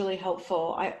 That's really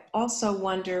helpful. I also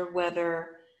wonder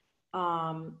whether,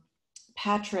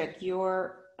 Patrick,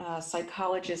 your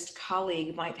psychologist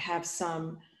colleague might have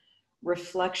some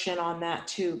reflection on that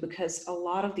too, because a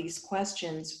lot of these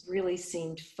questions really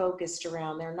seemed focused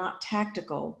around, they're not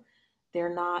tactical.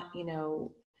 They're not, you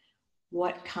know,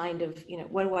 what kind of, you know,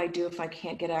 what do I do if I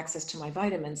can't get access to my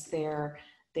vitamins? They're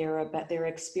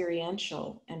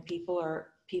experiential, and people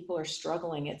are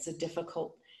struggling. It's a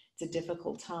difficult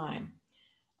time.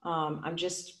 I'm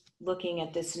just looking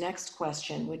at this next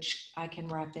question, which I can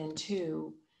wrap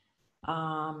into.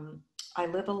 I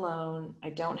live alone. I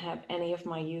don't have any of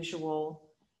my usual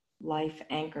life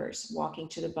anchors: walking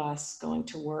to the bus, going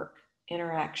to work,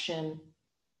 interaction,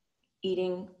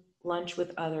 eating lunch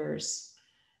with others.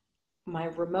 My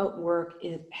remote work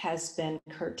has been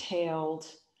curtailed.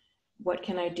 What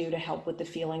can I do to help with the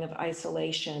feeling of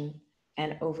isolation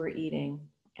and overeating?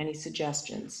 Any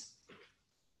suggestions?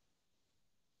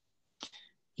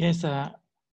 Yes,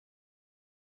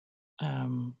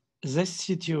 this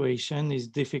situation is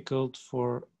difficult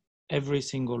for every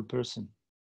single person,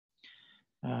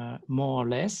 more or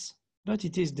less, but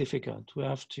it is difficult. We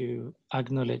have to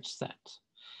acknowledge that.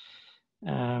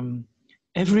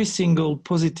 Every single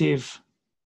positive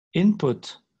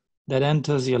input that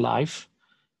enters your life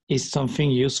is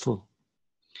something useful.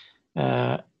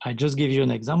 I just give you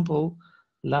an example.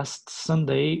 Last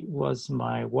Sunday was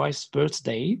my wife's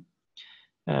birthday.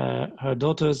 Her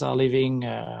daughters are living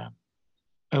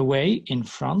away in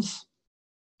France,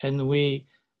 and we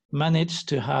managed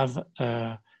to have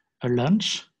a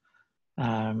lunch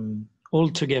all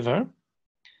together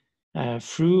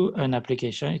through an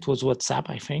application. It was WhatsApp,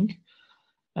 I think,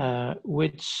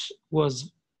 which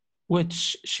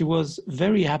she was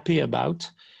very happy about,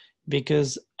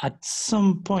 because at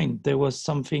some point there was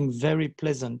something very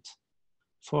pleasant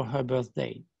for her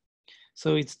birthday.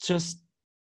 So it's just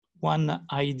one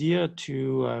idea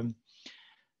to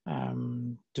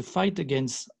fight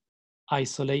against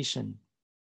isolation.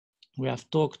 We have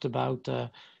talked about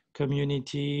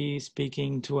community,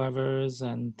 speaking to others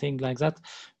and things like that,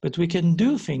 but we can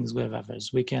do things with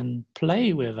others. We can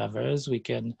play with others. We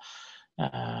can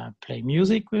play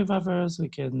music with others. We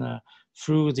can,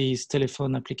 through these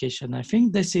telephone application. I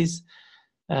think this is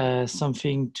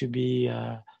something to be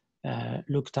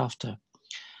looked after.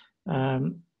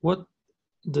 What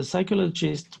the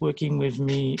psychologist working with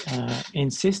me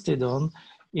insisted on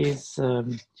is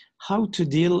how to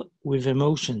deal with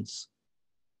emotions.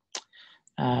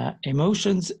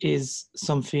 Emotions is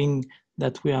something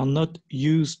that we are not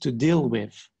used to deal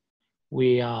with.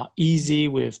 We are easy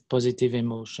with positive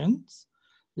emotions,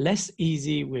 less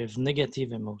easy with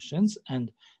negative emotions,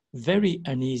 and very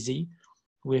uneasy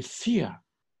with fear.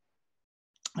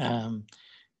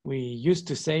 We used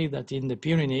to say that in the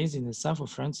Pyrenees, in the south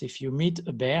of France, if you meet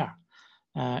a bear,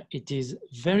 it is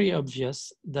very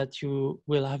obvious that you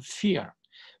will have fear.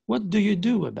 What do you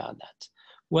do about that?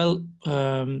 Well,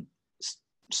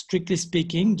 strictly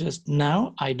speaking, just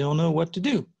now, I don't know what to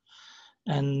do.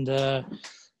 And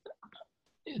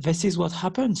this is what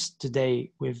happens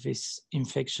today with this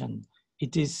infection.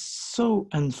 It is so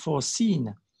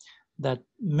unforeseen that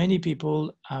many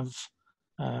people have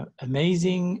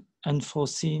amazing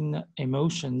unforeseen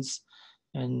emotions.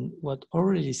 And what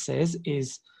already says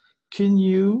is, can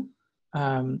you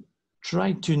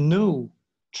try to know,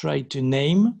 try to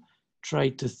name, try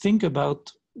to think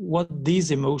about what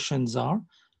these emotions are,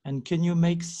 and can you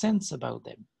make sense about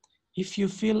them? If you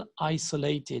feel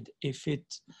isolated, if it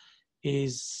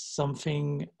is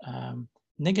something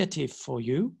negative for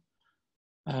you,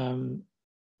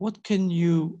 what can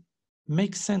you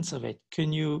make sense of it?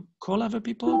 Can you call other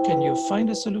people? Can you find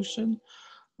a solution?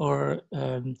 Or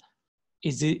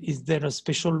is there a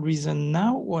special reason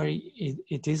now why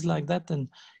it is like that? And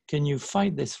can you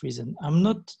find this reason? I'm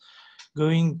not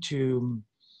going to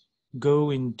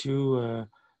go into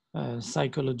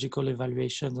psychological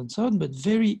evaluations and so on, but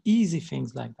very easy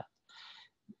things like that.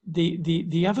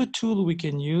 The other tool we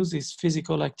can use is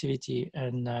physical activity.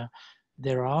 And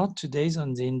there are today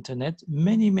on the internet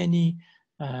many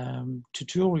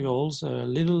tutorials,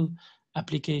 little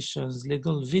applications,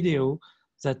 little video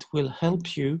that will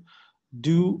help you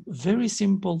do very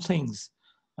simple things.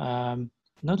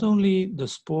 Not only the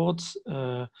sports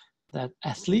that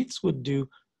athletes would do,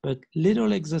 but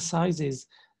little exercises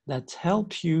that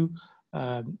help you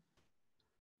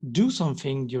do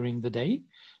something during the day,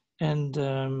 and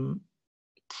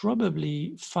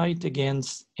probably fight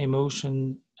against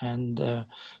emotion and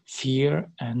fear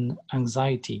and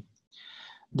anxiety.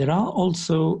 There are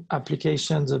also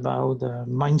applications about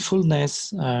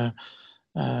mindfulness,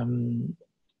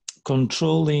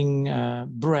 controlling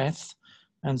breath,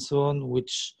 and so on,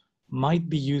 which might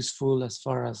be useful as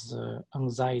far as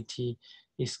anxiety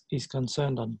is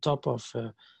concerned, on top of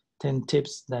 10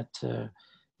 tips that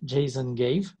Jason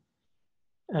gave.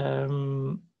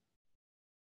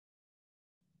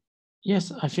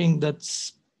 Yes, I think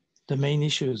that's the main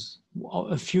issues,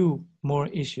 a few more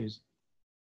issues.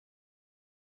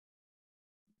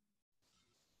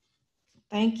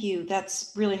 Thank you.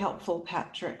 That's really helpful,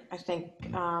 Patrick. I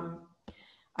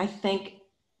think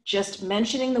just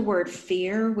mentioning the word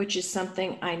fear, which is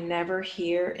something I never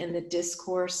hear in the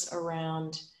discourse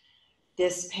around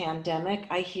this pandemic.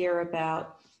 I hear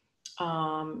about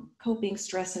coping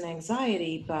stress and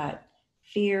anxiety, but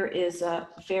fear is a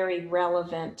very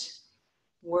relevant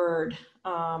word.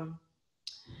 I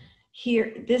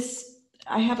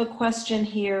have a question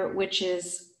here, which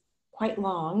is quite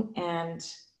long, and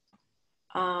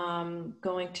I'm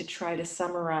going to try to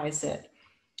summarize it.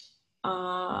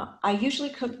 I usually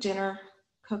cook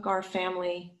our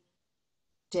family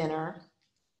dinner.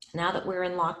 Now that we're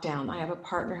in lockdown, I have a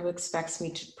partner who expects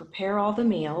me to prepare all the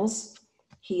meals.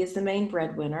 He is the main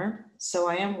breadwinner, so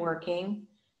I am working,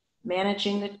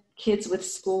 managing the kids with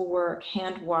schoolwork,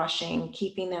 hand washing,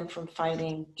 keeping them from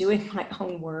fighting, doing my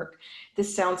own work.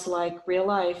 This sounds like real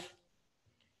life,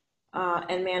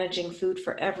 and managing food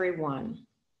for everyone.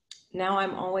 Now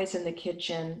I'm always in the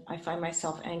kitchen. I find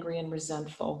myself angry and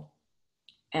resentful,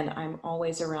 and I'm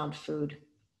always around food.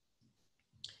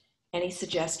 Any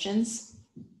suggestions?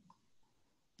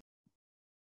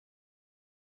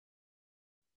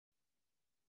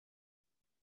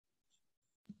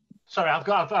 Sorry, I've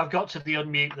got to the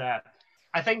unmute there.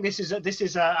 I think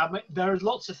there are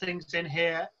lots of things in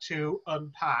here to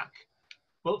unpack.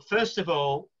 But first of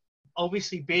all,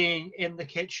 obviously being in the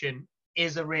kitchen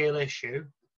is a real issue,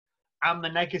 and the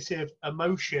negative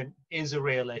emotion is a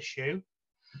real issue.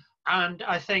 And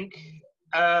I think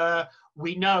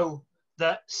we know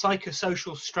that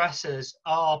psychosocial stressors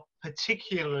are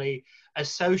particularly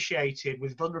associated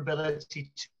with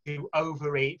vulnerability to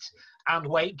overeat and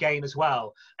weight gain as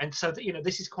well. And so that,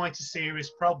 this is quite a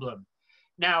serious problem.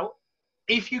 Now,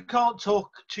 if you can't talk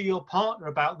to your partner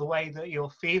about the way that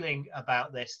you're feeling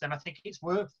about this, then I think it's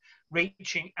worth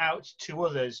reaching out to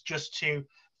others just to,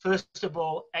 first of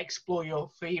all, explore your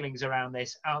feelings around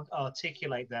this and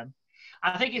articulate them.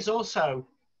 I think it's also,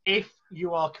 if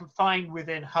you are confined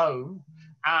within home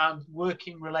and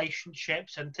working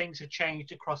relationships and things have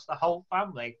changed across the whole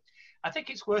family, I think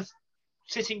it's worth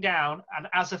sitting down and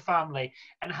as a family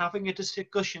and having a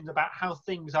discussion about how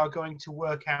things are going to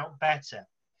work out better.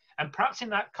 And perhaps in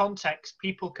that context,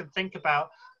 people can think about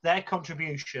their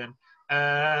contribution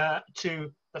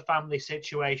to the family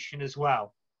situation as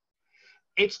well.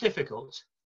 It's difficult,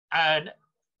 and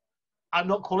I'm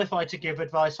not qualified to give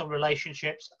advice on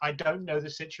relationships. I don't know the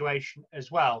situation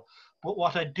as well. But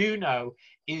what I do know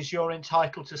is you're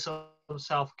entitled to some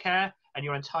self-care, and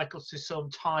you're entitled to some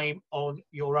time on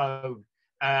your own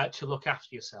to look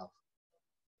after yourself.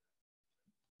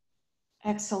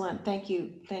 Excellent. Thank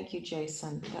you. Thank you,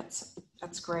 Jason.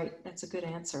 That's great. That's a good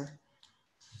answer.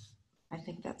 I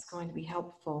think that's going to be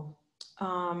helpful.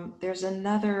 There's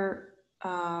another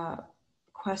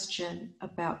question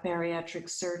about bariatric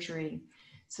surgery.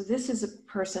 So this is a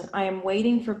person, I am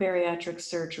waiting for bariatric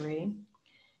surgery,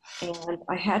 and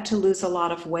I had to lose a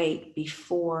lot of weight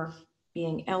before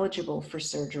being eligible for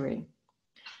surgery.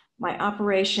 My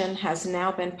operation has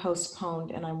now been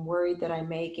postponed, and I'm worried that I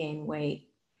may gain weight.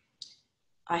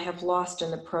 I have lost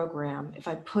in the program. If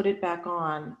I put it back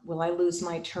on, will I lose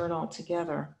my turn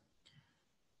altogether?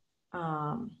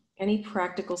 Any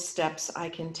practical steps I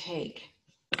can take?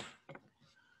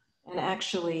 And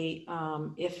actually,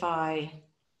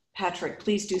 Patrick,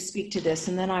 please do speak to this,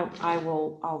 and then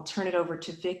I'll turn it over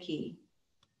to Vicki,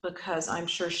 because I'm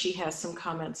sure she has some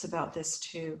comments about this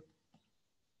too.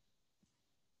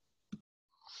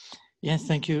 Yes,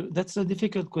 thank you. That's a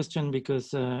difficult question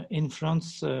because in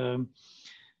France, the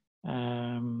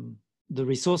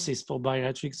resources for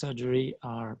bariatric surgery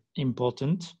are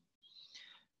important,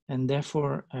 and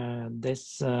therefore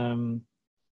this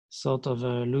sort of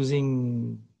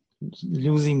losing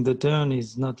the turn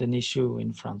is not an issue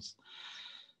in France.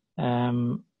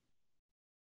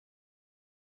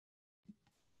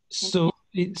 So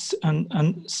it's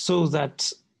and so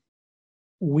that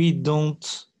we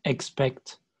don't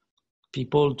expect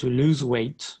people to lose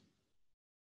weight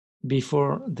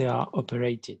before they are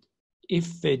operated.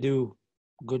 If they do,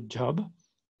 good job.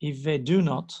 If they do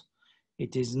not,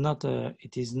 it's not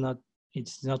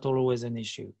always an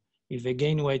issue. If they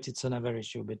gain weight, it's another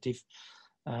issue. But if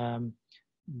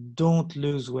don't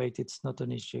lose weight, it's not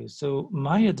an issue. So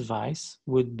my advice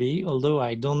would be, although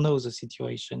I don't know the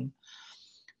situation,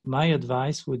 my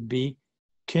advice would be,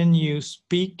 can you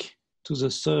speak to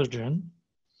the surgeon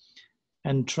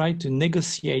and try to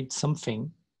negotiate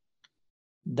something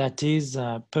that is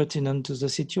pertinent to the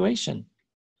situation?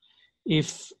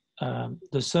 If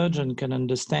the surgeon can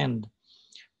understand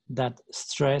that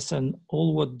stress and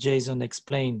all what Jason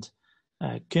explained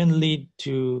can lead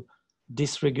to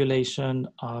dysregulation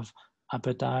of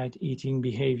appetite, eating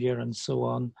behavior, and so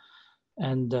on,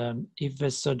 and if the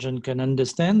surgeon can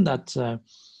understand that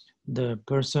the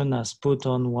person has put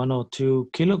on 1 or 2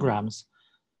 kilograms,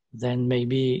 then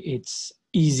maybe it's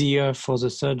easier for the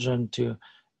surgeon to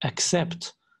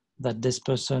accept that this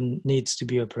person needs to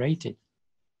be operated.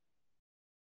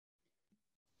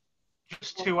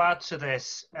 Just to add to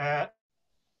this,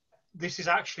 this has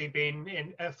actually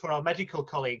been, for our medical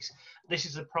colleagues, this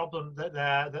is a problem that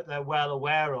they're well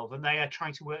aware of, and they are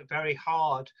trying to work very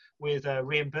hard with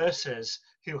reimbursers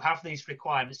who have these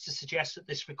requirements to suggest that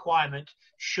this requirement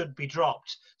should be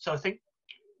dropped. So I think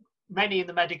many in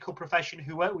the medical profession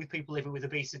who work with people living with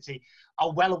obesity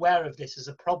are well aware of this as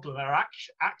a problem, are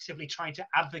actively trying to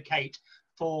advocate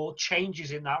for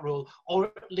changes in that rule,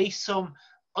 or at least some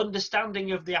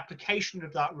understanding of the application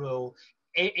of that rule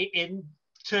in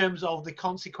terms of the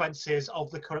consequences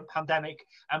of the current pandemic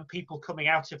and people coming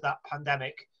out of that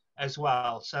pandemic as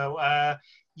well. So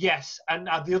yes, and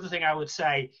the other thing I would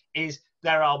say is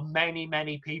there are many,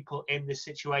 many people in this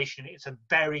situation. It's a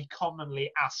very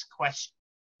commonly asked question.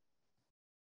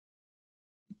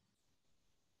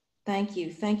 Thank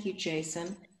you,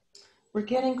 Jason. We're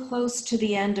getting close to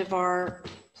the end of our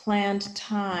planned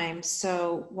time,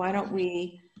 so why don't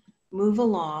we move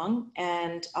along,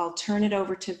 and I'll turn it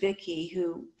over to Vicki,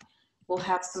 who will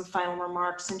have some final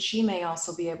remarks, and she may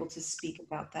also be able to speak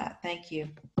about that. Thank you.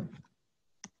 Thank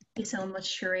you so much,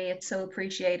 Cherie. It's so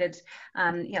appreciated.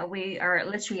 Yeah, we are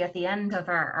literally at the end of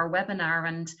our webinar,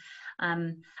 and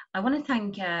I want to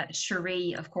thank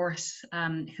Cherie, of course,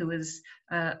 who is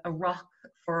a rock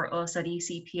for us at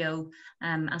ECPO,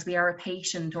 as we are a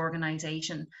patient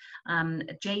organisation.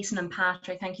 Jason and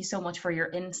Patrick, thank you so much for your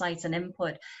insights and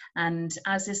input. And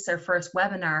as this is our first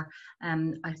webinar,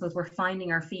 I suppose we're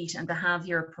finding our feet, and to have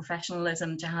your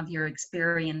professionalism, to have your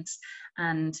experience,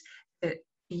 and to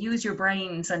use your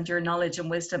brains and your knowledge and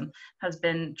wisdom has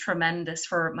been tremendous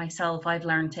for myself. I've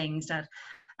learned things that,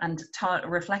 and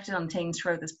reflected on things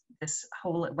throughout this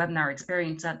whole webinar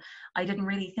experience that I didn't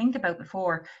really think about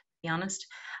before, to be honest.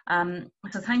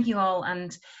 So thank you all.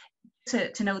 And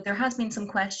to note, there has been some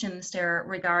questions there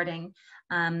regarding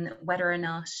whether or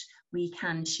not we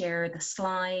can share the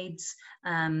slides,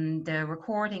 the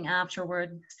recording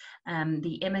afterwards,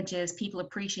 the images. People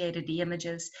appreciated the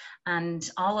images, and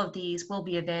all of these will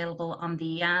be available on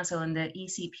the EASO and the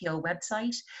ECPO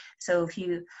website. So if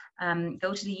you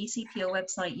go to the ECPO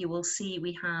website, you will see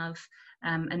we have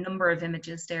a number of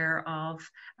images there of,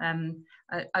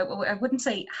 I wouldn't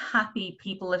say happy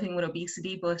people living with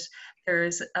obesity, but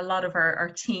there's a lot of our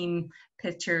team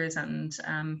pictures and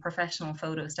professional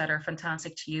photos that are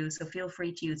fantastic to use. So feel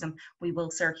free to use them. We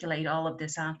will circulate all of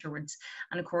this afterwards.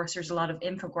 And of course, there's a lot of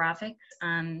infographics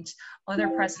and other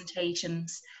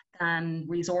presentations and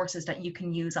resources that you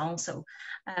can use also.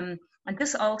 And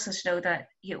this also to know that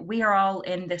we are all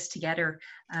in this together.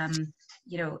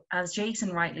 As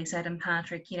Jason rightly said, and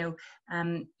Patrick,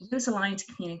 use the lines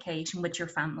of communication with your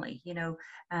family.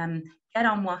 Get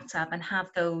on WhatsApp and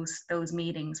have those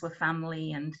meetings with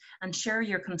family and share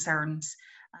your concerns,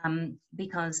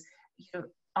 because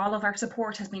all of our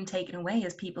support has been taken away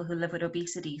as people who live with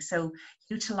obesity. So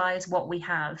utilize what we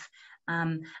have,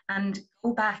 and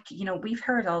go back. We've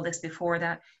heard all this before,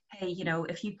 that hey,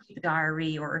 if you keep a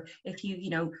diary, or if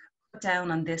you put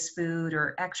down on this food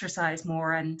or exercise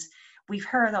more, and we've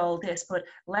heard all this, but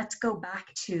let's go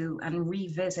back to and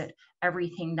revisit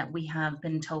everything that we have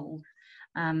been told,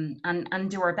 and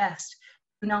do our best.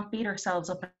 Do not beat ourselves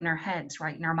up in our heads,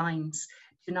 right, in our minds.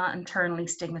 Do not internally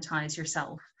stigmatize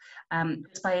yourself.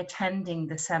 Just by attending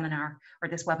this seminar or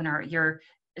this webinar, you're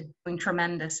doing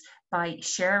tremendous by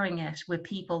sharing it with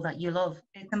people that you love.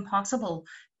 It's impossible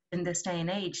in this day and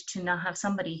age to not have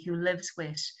somebody who lives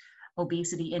with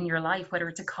obesity in your life, whether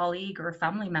it's a colleague or a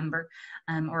family member,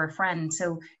 or a friend.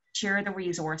 So share the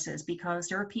resources, because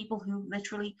there are people who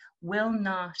literally will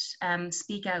not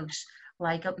speak out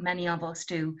like many of us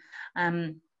do.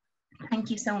 Thank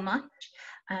you so much.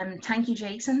 Thank you,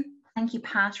 Jason. Thank you,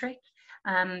 Patrick.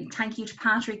 Thank you to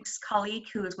Patrick's colleague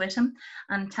who is with him,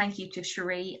 and thank you to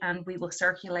Cherie, and we will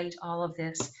circulate all of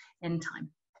this in time.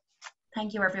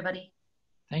 Thank you, everybody.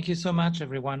 Thank you so much,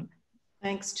 everyone.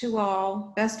 Thanks to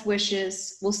all. Best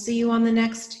wishes. We'll see you on the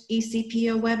next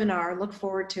ECPO webinar. Look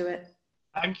forward to it.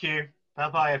 Thank you.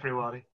 Bye-bye, everybody.